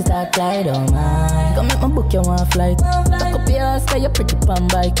until she start glide, oh my. Come make my book you one flight. Back up your ass cause you pretty pan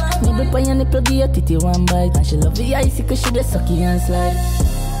bike. Nibble on your nipple give your titty one bite. And she love the icy cause she just sucky and slide.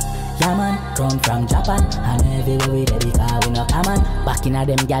 Yeah man, come from Japan. And everywhere we there because we no common. Back in a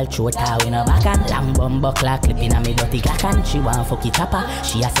them gal throat her we no backhand. Long bum buckler clipping a me dirty glacan. She want fuck it chopper,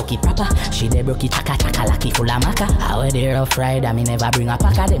 she a suck it proper. She de broke it chaka chaka lucky full of maca. How they rough rider, me never bring a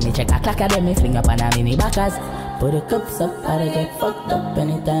packer. Then me check a clacker, then me fling up on a mini backers. Put the cups up, I get fucked up.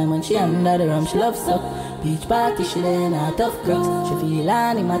 Anytime when she under the rum, she love suck. Beach party, she in a tough crux. She feel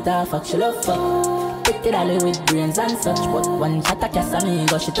animata, fuck, she love fuck. Pretty dolly with brains and such. But one shot a kiss on me,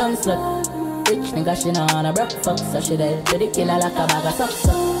 go she turn slut. Rich nigga, she know on a broke fuck. So she dead to the killer like a bag of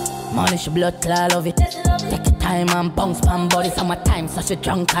suck. Money she blood clot, love it. Take your time and bounce pan body summertime. So she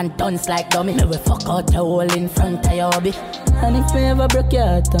drunk and dance like dummy. Me will fuck out the hole in front of your hobby. And if me ever broke your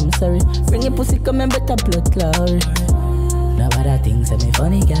heart, I'm sorry. Bring your pussy, come and better blood clot. Now other things say me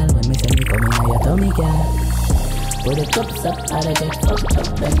funny, girl. When me say me come in your tummy, girl. Put the cups up, I get fucked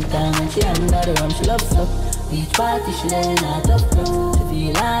up. Every time when she under the rum, she love suck. Beach party, she in a tough crux. She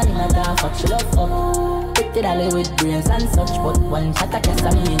feel animata, fuck, she love fuck. Did I live with brains and such, but one shot I guess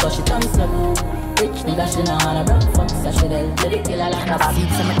I mean, but she done slut. Rich nigga, she know how to broke fuck, so she del to the killer like a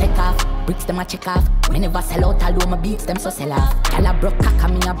seats them a take off, bricks them a check off. Me never sell out, although my beats them so sell off. Girl I broke cock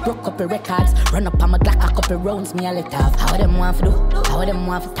and me a broke couple records. Run up on my Glock a couple rounds, me a let off. How them want to do, how them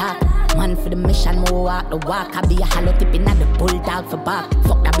want to talk. Man for the mission, more walk the walk. I be a hollow tipping at the bulldog for back.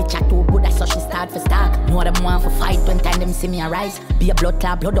 Fuck that bitch, I too good, that's so she start for start. Know them want for fight when time them see me arise. Be a blood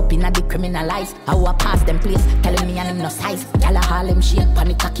clot, blood up in the criminalize. How I pass them place, telling me and him no size. Girl I haul him shit,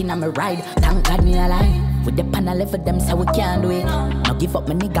 panic cocky on me ride. Thank God me alive. With the panel level them say we can't do it. Now give up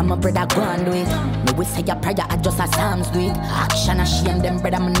my nigga, my brother go and do it. Me we say a prayer, I just a psalms do it. Action a shame them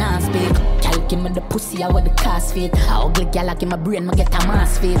brother, me not speak. Girl give me the pussy, I want the cast fit. A ugly girl I give my brain, me get a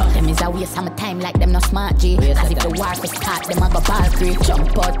mass fit. Them is a waste of my time like them no smart G. As if the war for start, them a go ball free.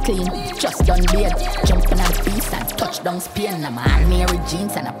 Jump out clean, just done beard. Jumping on the beast and touch down Spain. I'm a Mary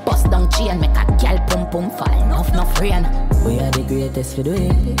jeans and a bust down chain. Make a girl pum pum fall, enough rain. We are the greatest for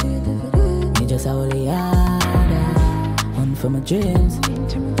doing it. Me just a holy harder. One for my dreams,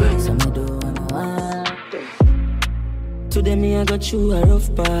 so me do what I want. Today me I got you a rough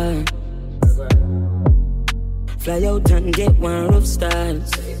part. Fly out and get one rough style.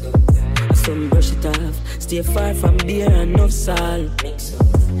 Some brush it off. Stay far from beer and enough salt.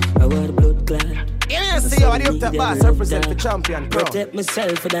 I wear blood clot. Yeah, see how I up that boss represent the champion, bro. Protect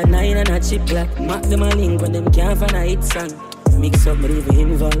myself for that 9 and a chip black. Mark them a link when them can't find a hit song. Mix up, but even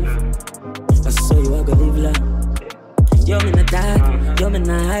involve. I saw you, I go live long. You're in the dark, you're in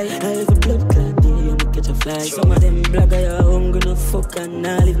the high. I live a blood clot, yeah, you make catch a fly. Some of them blagger, you're hungry, no fuck, and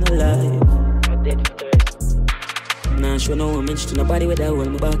I live no life. Nah, show no homage to nobody with that hold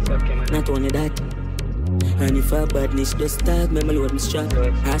my back. Not only that. And if a badness just start, me load me strap.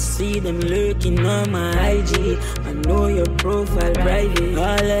 I see them lurking on my IG. I know your profile private.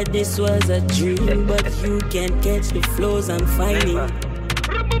 All of this was a dream, but you can't catch the flows I'm finding.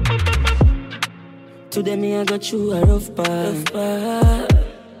 Today me I got you a rough part.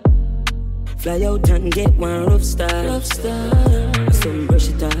 Fly out and get one rough start. Some brush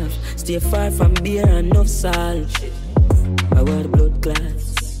it off. Stay far from beer and enough salt. I wear the blood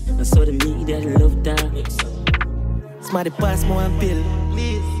class. I saw the media love that. Smarty pass me one pill.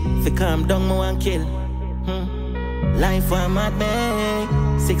 If you calm down, me one kill. Life one mad man.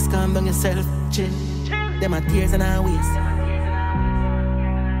 6 calm down yourself, chill. Them are tears and our waist.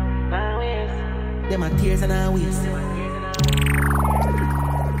 Them are tears and our waist.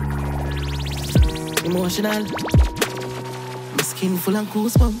 Emotional. My skin full and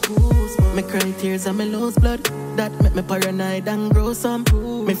goosebumps. Me cry tears and me lose blood. That make me paranoid and grow some.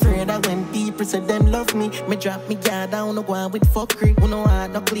 Me afraid that when people say them love me, me drop me guard down, no go on with fuckery. Who know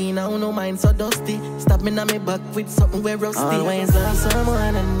heart no clean, who know mind so dusty. Stab me on me back with something where rusty. Always love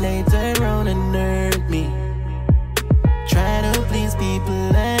someone and they turn around and hurt me. Try to please people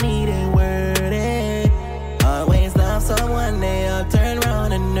and it ain't worth it. Always love someone, they all turn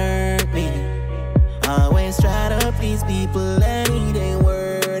around and hurt me. Always try to please people and it ain't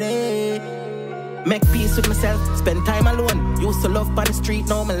worth it. Make peace with myself, spend time alone. Used to love by the street,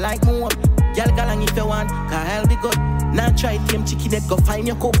 now me like more. Y'all galang if you want, cause I'll be good. Now try team chicky that go find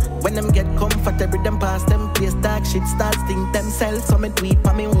your cook. When them get comfortable, them pass them place dark shit start stink themselves. So me do it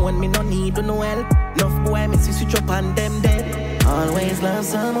for me own, me no need no help. Enough boy me see switch up on them dead. Always love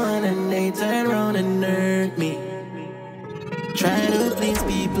someone and they turn around and hurt me. Try to please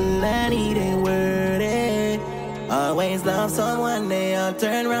people and it ain't worth it. Always love someone, they all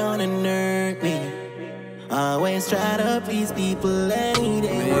turn around and hurt me. Always try to please people and it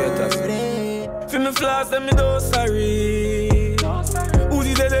ain't worth it. Feel me flaws, then me do sorry. Who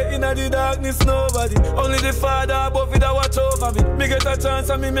did it in the darkness? Nobody. Only the Father above it that watch over me. Me get a chance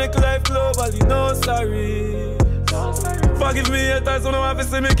and me make life globally. No sorry. Forgive me haters who don't have to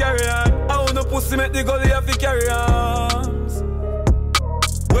see me carry on. I wanna pussy make the gully have to carry arms.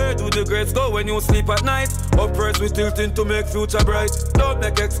 Where do the greats go when you sleep at night? Upwards we tilting to make future bright. Don't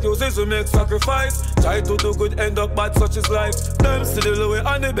make excuses, we make sacrifice. Try to do good, end up bad, such is life. Them see the Louis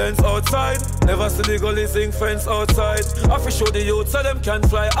and the Benz outside. Never see the gully sing friends outside. I fi show the youth so them can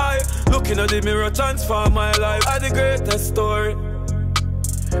fly high. Looking at the mirror, transform my life. I the greatest story.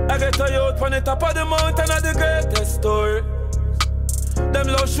 I get a youth on the top of the mountain, I the greatest story. Them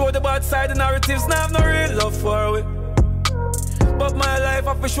love show the bad side, the narratives now have no real love for it. But my life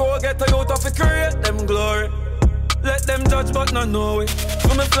I for sure get a youth off to create them glory. Let them judge but not know it.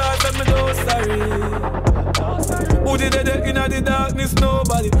 For me flaws let me do sorry. Who did it in the darkness?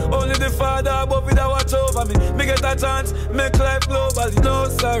 Nobody. Only the Father above it that watch over me. Me get a chance, make life globally. No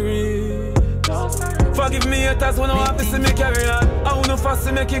sorry. Forgive me haters when I have to see me carry on. I wanna fast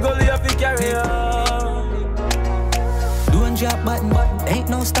to make it go have to carry on. drop button, ain't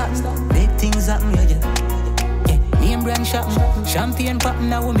no stopping. Make things happen, yeah. Name brand shopping, champagne popping,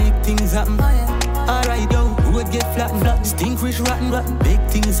 now we make things happen. Alright, yo, road get flattened, stink rich rotten, big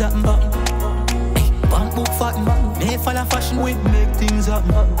things happen. Bank book fatten, may follow fashion, we make things happen.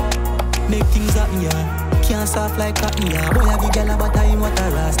 Make things happen, yeah. Can't soft like cotton, yeah. Boy, I be gal about time, what a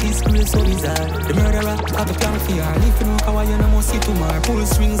ras. This grill so bizarre. The murderer, have a plan for her. If you know how you no must see tomorrow. Pull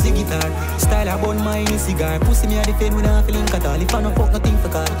strings, the guitar. Style about mine, cigar. Pussy me a defend with a feeling at all. If I no fuck, nothing for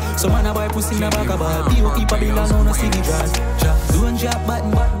call. So man, I buy pussy in a bag of ball. P.O.P. Babylon, no see the draws. Don't drop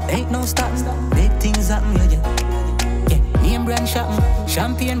button, ain't no stopping. Make things happen, yeah. Name brand shopping,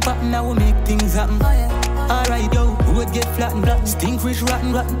 champagne popping, now we make things happen. Alright, yo, road get flattened, stink rich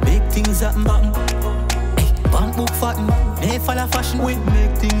rotten, big things happen. Bank book fatten, may follow fashion, we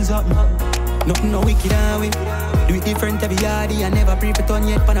make things happen. Nothing no wicked and we do it different every yardy. I never pre-pretend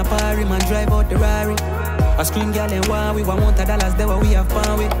yet pan a party, man drive out the Rari. A screen girl and one we want $100, there what we have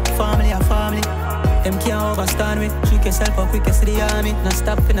fun with. Family a family, them can't overstand with. Trick yourself up quick as the army, not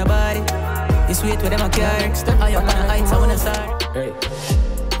stop in the body. This weight with them a carry, I up on the heights I wanna start. Hey.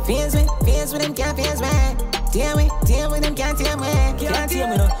 Fears with them can't fears me. Deal with them can't tear me. Can't tear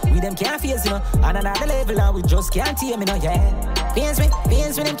me no, we them can't fears you know. On another level and we just can't tear me no, yeah. Fears with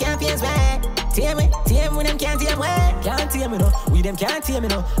them can't fears me. Tear with them can't tear me. Can't tear me no, we them can't tear me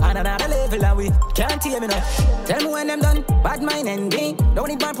no. On another level and we can't tear me no. Tell me when them done, bad mind ending. Don't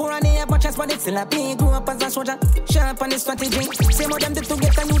need bad poor and they have much as but it's still a pig. Grew up as a soldier, sharp on the strategy. Same how them did to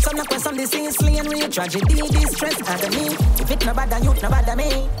get a youth some knock some disease. And real tragedy, distress, agony. If it no bad youth, no bad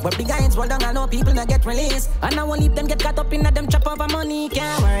me. But big guys roll down, I know people not get released. And I won't leave them get caught up in them chop over money,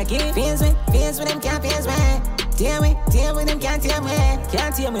 can't work it. Fears with them can't fears me. Tear with them can't tear me.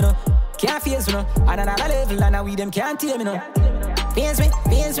 Can't tear me no, can't fears me no. On another level and we them can't tear me no. Fears with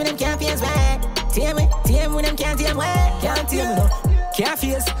them can't fears me. Tear with them can't tear me. Can't tear me no, can't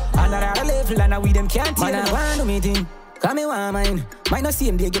fears. On another level and we them can't tear me no. Man, I want to meet him. Cause me want mine. Might not see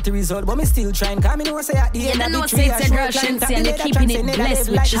him they get the result, but me still trying. Cause me know say at the end of the tree, it's a girl Shensi and they're keeping it blessed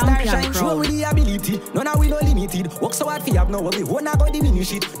with champion show with the ability. No, now we no limited. Work so hard for have no we won't go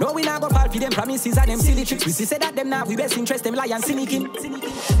diminish it. No, we not go fall for them promises and them silly tricks. We say that them now we best interest them lie and cynic.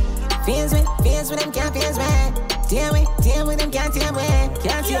 Fears with them can't fears me. Tear with them can't tear me.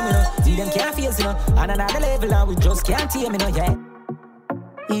 Can't tear me no, see them can't fears you know. On another level and we just can't tear me no, yeah.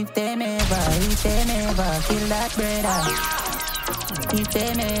 If they never kill that brother. If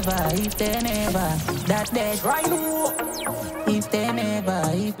they never, that dead. Right now. If they never,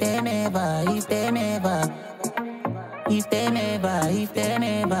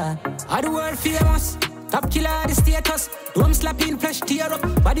 are the world famous? Top killer the status. Drum slapping, flesh tear up.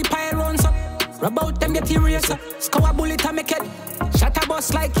 Body pile runs up. Rub out them get erased. Score a bullet and make it. Shot a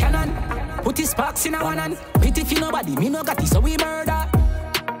bus like cannon. Put his sparks in a one hand. Pity for nobody, me no got it, so we murder.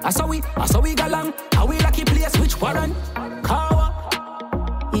 I saw we go long. How we lucky place, which warrant? Kawa.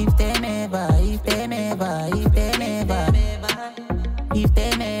 If they never,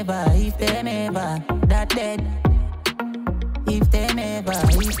 that dead. If they never,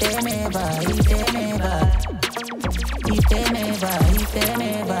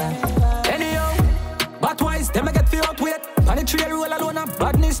 Anyhow, but wise, them I get feel out weight. On the trail roll alone and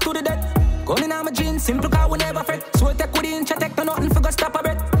badness to the death. Gun in my jeans, simple car we never fret. So take with the inch, take no nothing for go stop a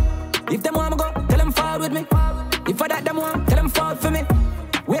breath. If them want me go, tell them forward with me. If I that them want, tell them forward for me.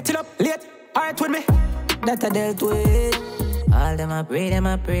 Waiting up late, alright with me. That I dealt with. All them I pray, and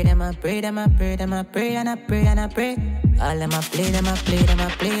I pray, and I pray. All them I play, and I play,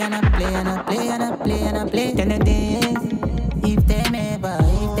 and I play, and I play. Then it is. If they never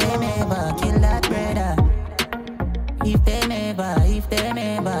kill that brother. If they never.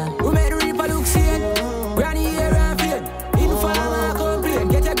 We made the reaper look sane. Granny here and fade. Informer complain.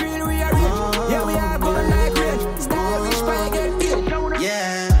 Get your grill rearranged. Yeah, we are going like rain. Stylish by get paid.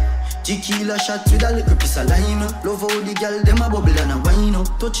 Yeah. Tequila shot with a little piece of lime. Love how the girl dem a bubble and a wine up.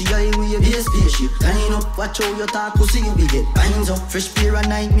 Touchy eye with a spaceship. Line up, watch how you talk, pussy you be get binds up. Fresh pair of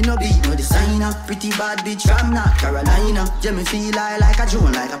night, me no beat no designer. Pretty bad bitch from North Carolina. Yeah, me feel like a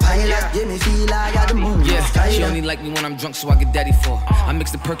drone, like a pilot. Yeah, me feel like the moon. Yeah, she only like me when I'm drunk, so I get daddy for. I mix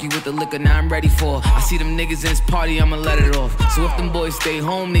the perky with the liquor, now I'm ready for. I see them niggas in this party, I'ma let it off. So if them boys stay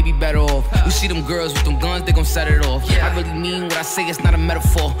home, they be better off. You see them girls with them guns, they gon' set it off. I really mean what I say, it's not a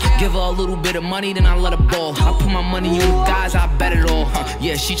metaphor. Give her a little bit of the money, then I let her ball. I put my money on the guys, I bet it all.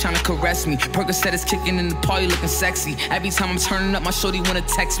 Yeah, she tryna caress me. Percocet is kicking in the party, looking sexy. Every time I'm turning up, my shorty wanna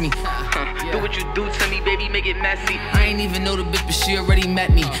text me. Do what you do to me, baby, make it messy. I ain't even know the bitch, but she already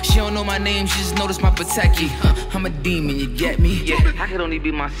met me. She don't know my name, she just noticed my Pateki. I'm a demon, you get me? Yeah, I could only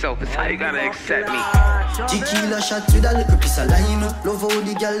be myself, that's how you gotta accept me. Tequila shot with a little piece of lime up. Love how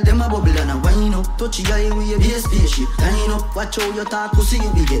the girl dem a bubble and a wine up. Touch your eye with your base spaceship line up. Watch how you talk, pussy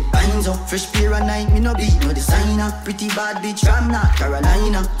you be get binds up. Fresh pair of night, me no beat, no designer. Pretty bad bitch from North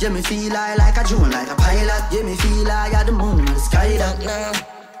Carolina. Yeah, me feel like a drone, like a pilot. Yeah, me feel like the moon and the sky that.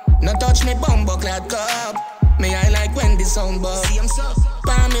 No touch me bumbo clad cup. Me I like when the sound bug.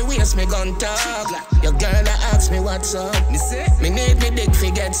 Palm me waist, me gun talk. Your girl that ask me what's up. Me need me dick fi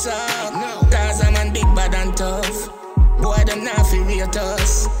get sucked. Cause I'm on big bad and tough. Boy them not fi rate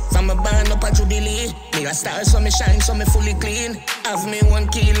us. From a band up a Jubilee. Me a star so me shine so me fully clean. Have me one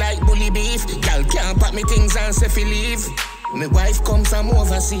key like bully beef. Girl can't pack me things and say fi leave. My wife come from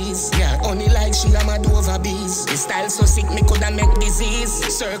overseas. Yeah, only like she am a Dover bees. The style so sick me coulda make disease.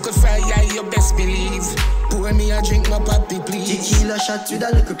 Circle fry, yeah, you best believe. Pour me a drink, my papi, please. Tequila shot with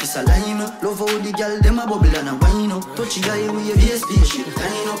a little piece of lime up. Love how the girl dem a bubble and a wine up. Touch your eye with your base spaceship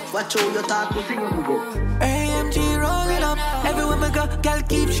line up. Watch how you talk, pussy you go. AMG rolling up. Everywhere me go, girl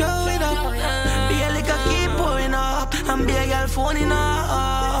keep showing up. Be a liquor keep pouring up. And be a girl phoning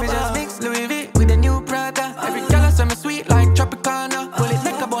up. Me just mix Louis V with a new Prada. Every girl say me sweet like Tropicana. Pull it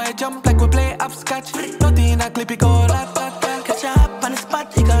make a boy jump like we play upscotch. Nothing in a clip, it go rat tat tat. Catch her up on the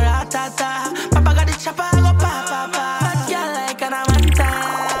spot, it go rat tat tat. Papa got the chopper, I go pa pa pa. Hot girl like an amanta.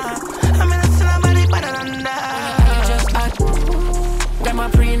 I mean I see nobody better than that. You just hot, them a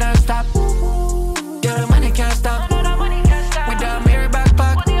pre non-stop. Yeah, the money can't stop. With the mirror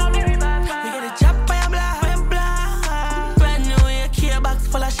backpack. We get a chop by a black. Brand new AK box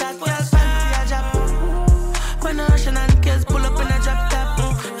full of shots. Girl fancy a job. When the Russian and kids pull up in a drop top.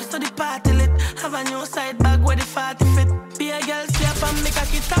 So the party lit. Have a new side bag where the 40 fit. Be a girl step and make a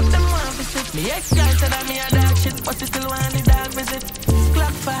kid top them one visit. Me ex-guy said that me a dog shit, but she still want the dog visit.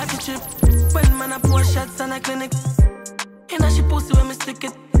 Clock party trip. When man a pour shots on a clinic. Inna she pussy when me stick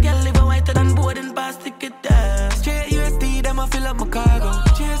it. Girl live a whiter than boarding pass ticket. Straight USD, them a fill up my cargo.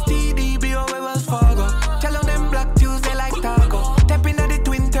 GST, DBO, Wells Fargo. Tell on them Black Tuesday like taco. Tap in at the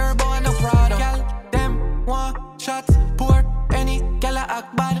twin turbo and no Prado. Girl, them want shots, pour any. Girl I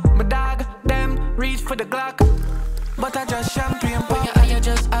act bad, my dog. Them reach for the Glock, but I just champagne pop. Yeah, you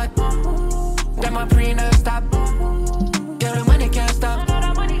just hot. Them a pre non-stop. Girl, the money can't stop.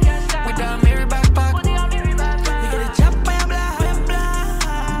 With the mirror backpack.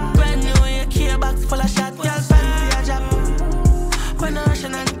 Full of shot, girl, fancy a job. When the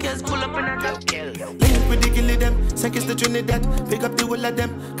Russian and kids pull up in a drop. Link with the killie them, seconds to Trinidad. Pick up the whole of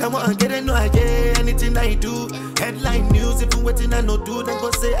them. Come on, get a no idea. Anything I do. Headline news, if you waiting I no do, then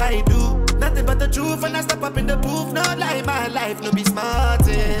go say I do. Nothing but the truth, and I step up in the booth. No lie, my life, no be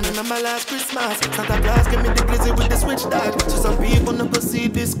smartin'. And I'm my last Christmas. Santa Claus give me the glizzy with the switch dog. So some people no go see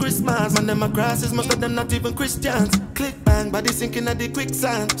this Christmas. Man, them a crosses, most of them not even Christians. Click bang, body sinking at the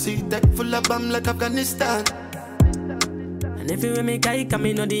quicksand. See deck full of bomb like Afghanistan. And everywhere me guy come,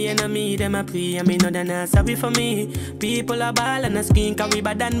 me know the enemy. Them a pray, and me know they not sorry for me. People a ball and a screen, cause we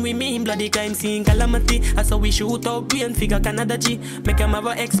bad than we mean. Bloody crime scene calamity. That's how we shoot out brain figure Canada G. Make them have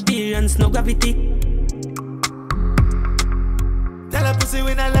a experience, no gravity. Tell a pussy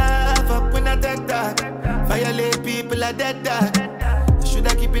when I laugh up, when I take that. Violate people are dead that. You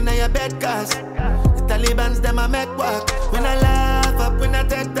shoulda keep in your bed, cause the Taliban's them a make work. When I laugh up, when I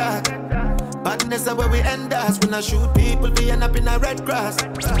take that. Badness is where we end us. When I shoot people, we end up in a red grass.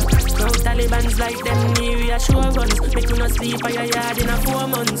 No Taliban's like them near reassurance. Make you not sleep on your yard in a 4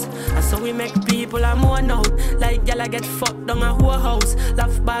 months. And so we make people a mourn out. Like y'all get fucked down a whole house.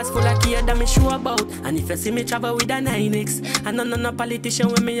 Laugh bars full of care that me sure about. And if you see me travel with a 9X, and no politician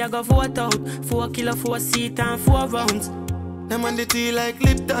when me I go vote out. 4 kilo, 4 seat and 4 rounds. Them on the tea like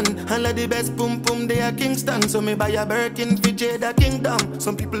Lipton. And like the best boom boom they are Kingston. So me buy a Birkin for Jada Kingdom.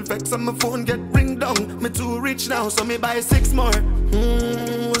 Some people vex on my phone get ring down. Me too rich now so me buy 6 more.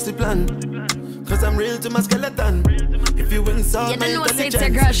 What's the plan? Cause I'm real to my skeleton. If you insult my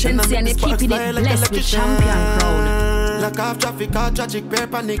intelligence, then I'm in the sparks fly like a lucky shine. Lock off traffic, all tragic, bear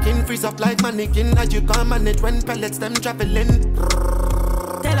panicking. Freeze up like mannequin. As you can't manage when pellets them traveling.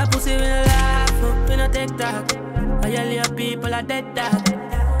 Tell a pussy we laugh, we no take that. All your people are dead that.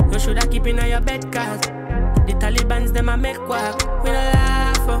 You shoulda keep in your bed cause the Taliban's them a make work. We no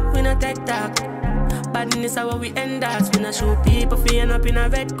laugh, we no take that. Badness is how we end us. We no shoot people fi end up in a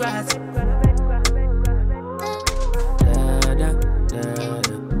red grass.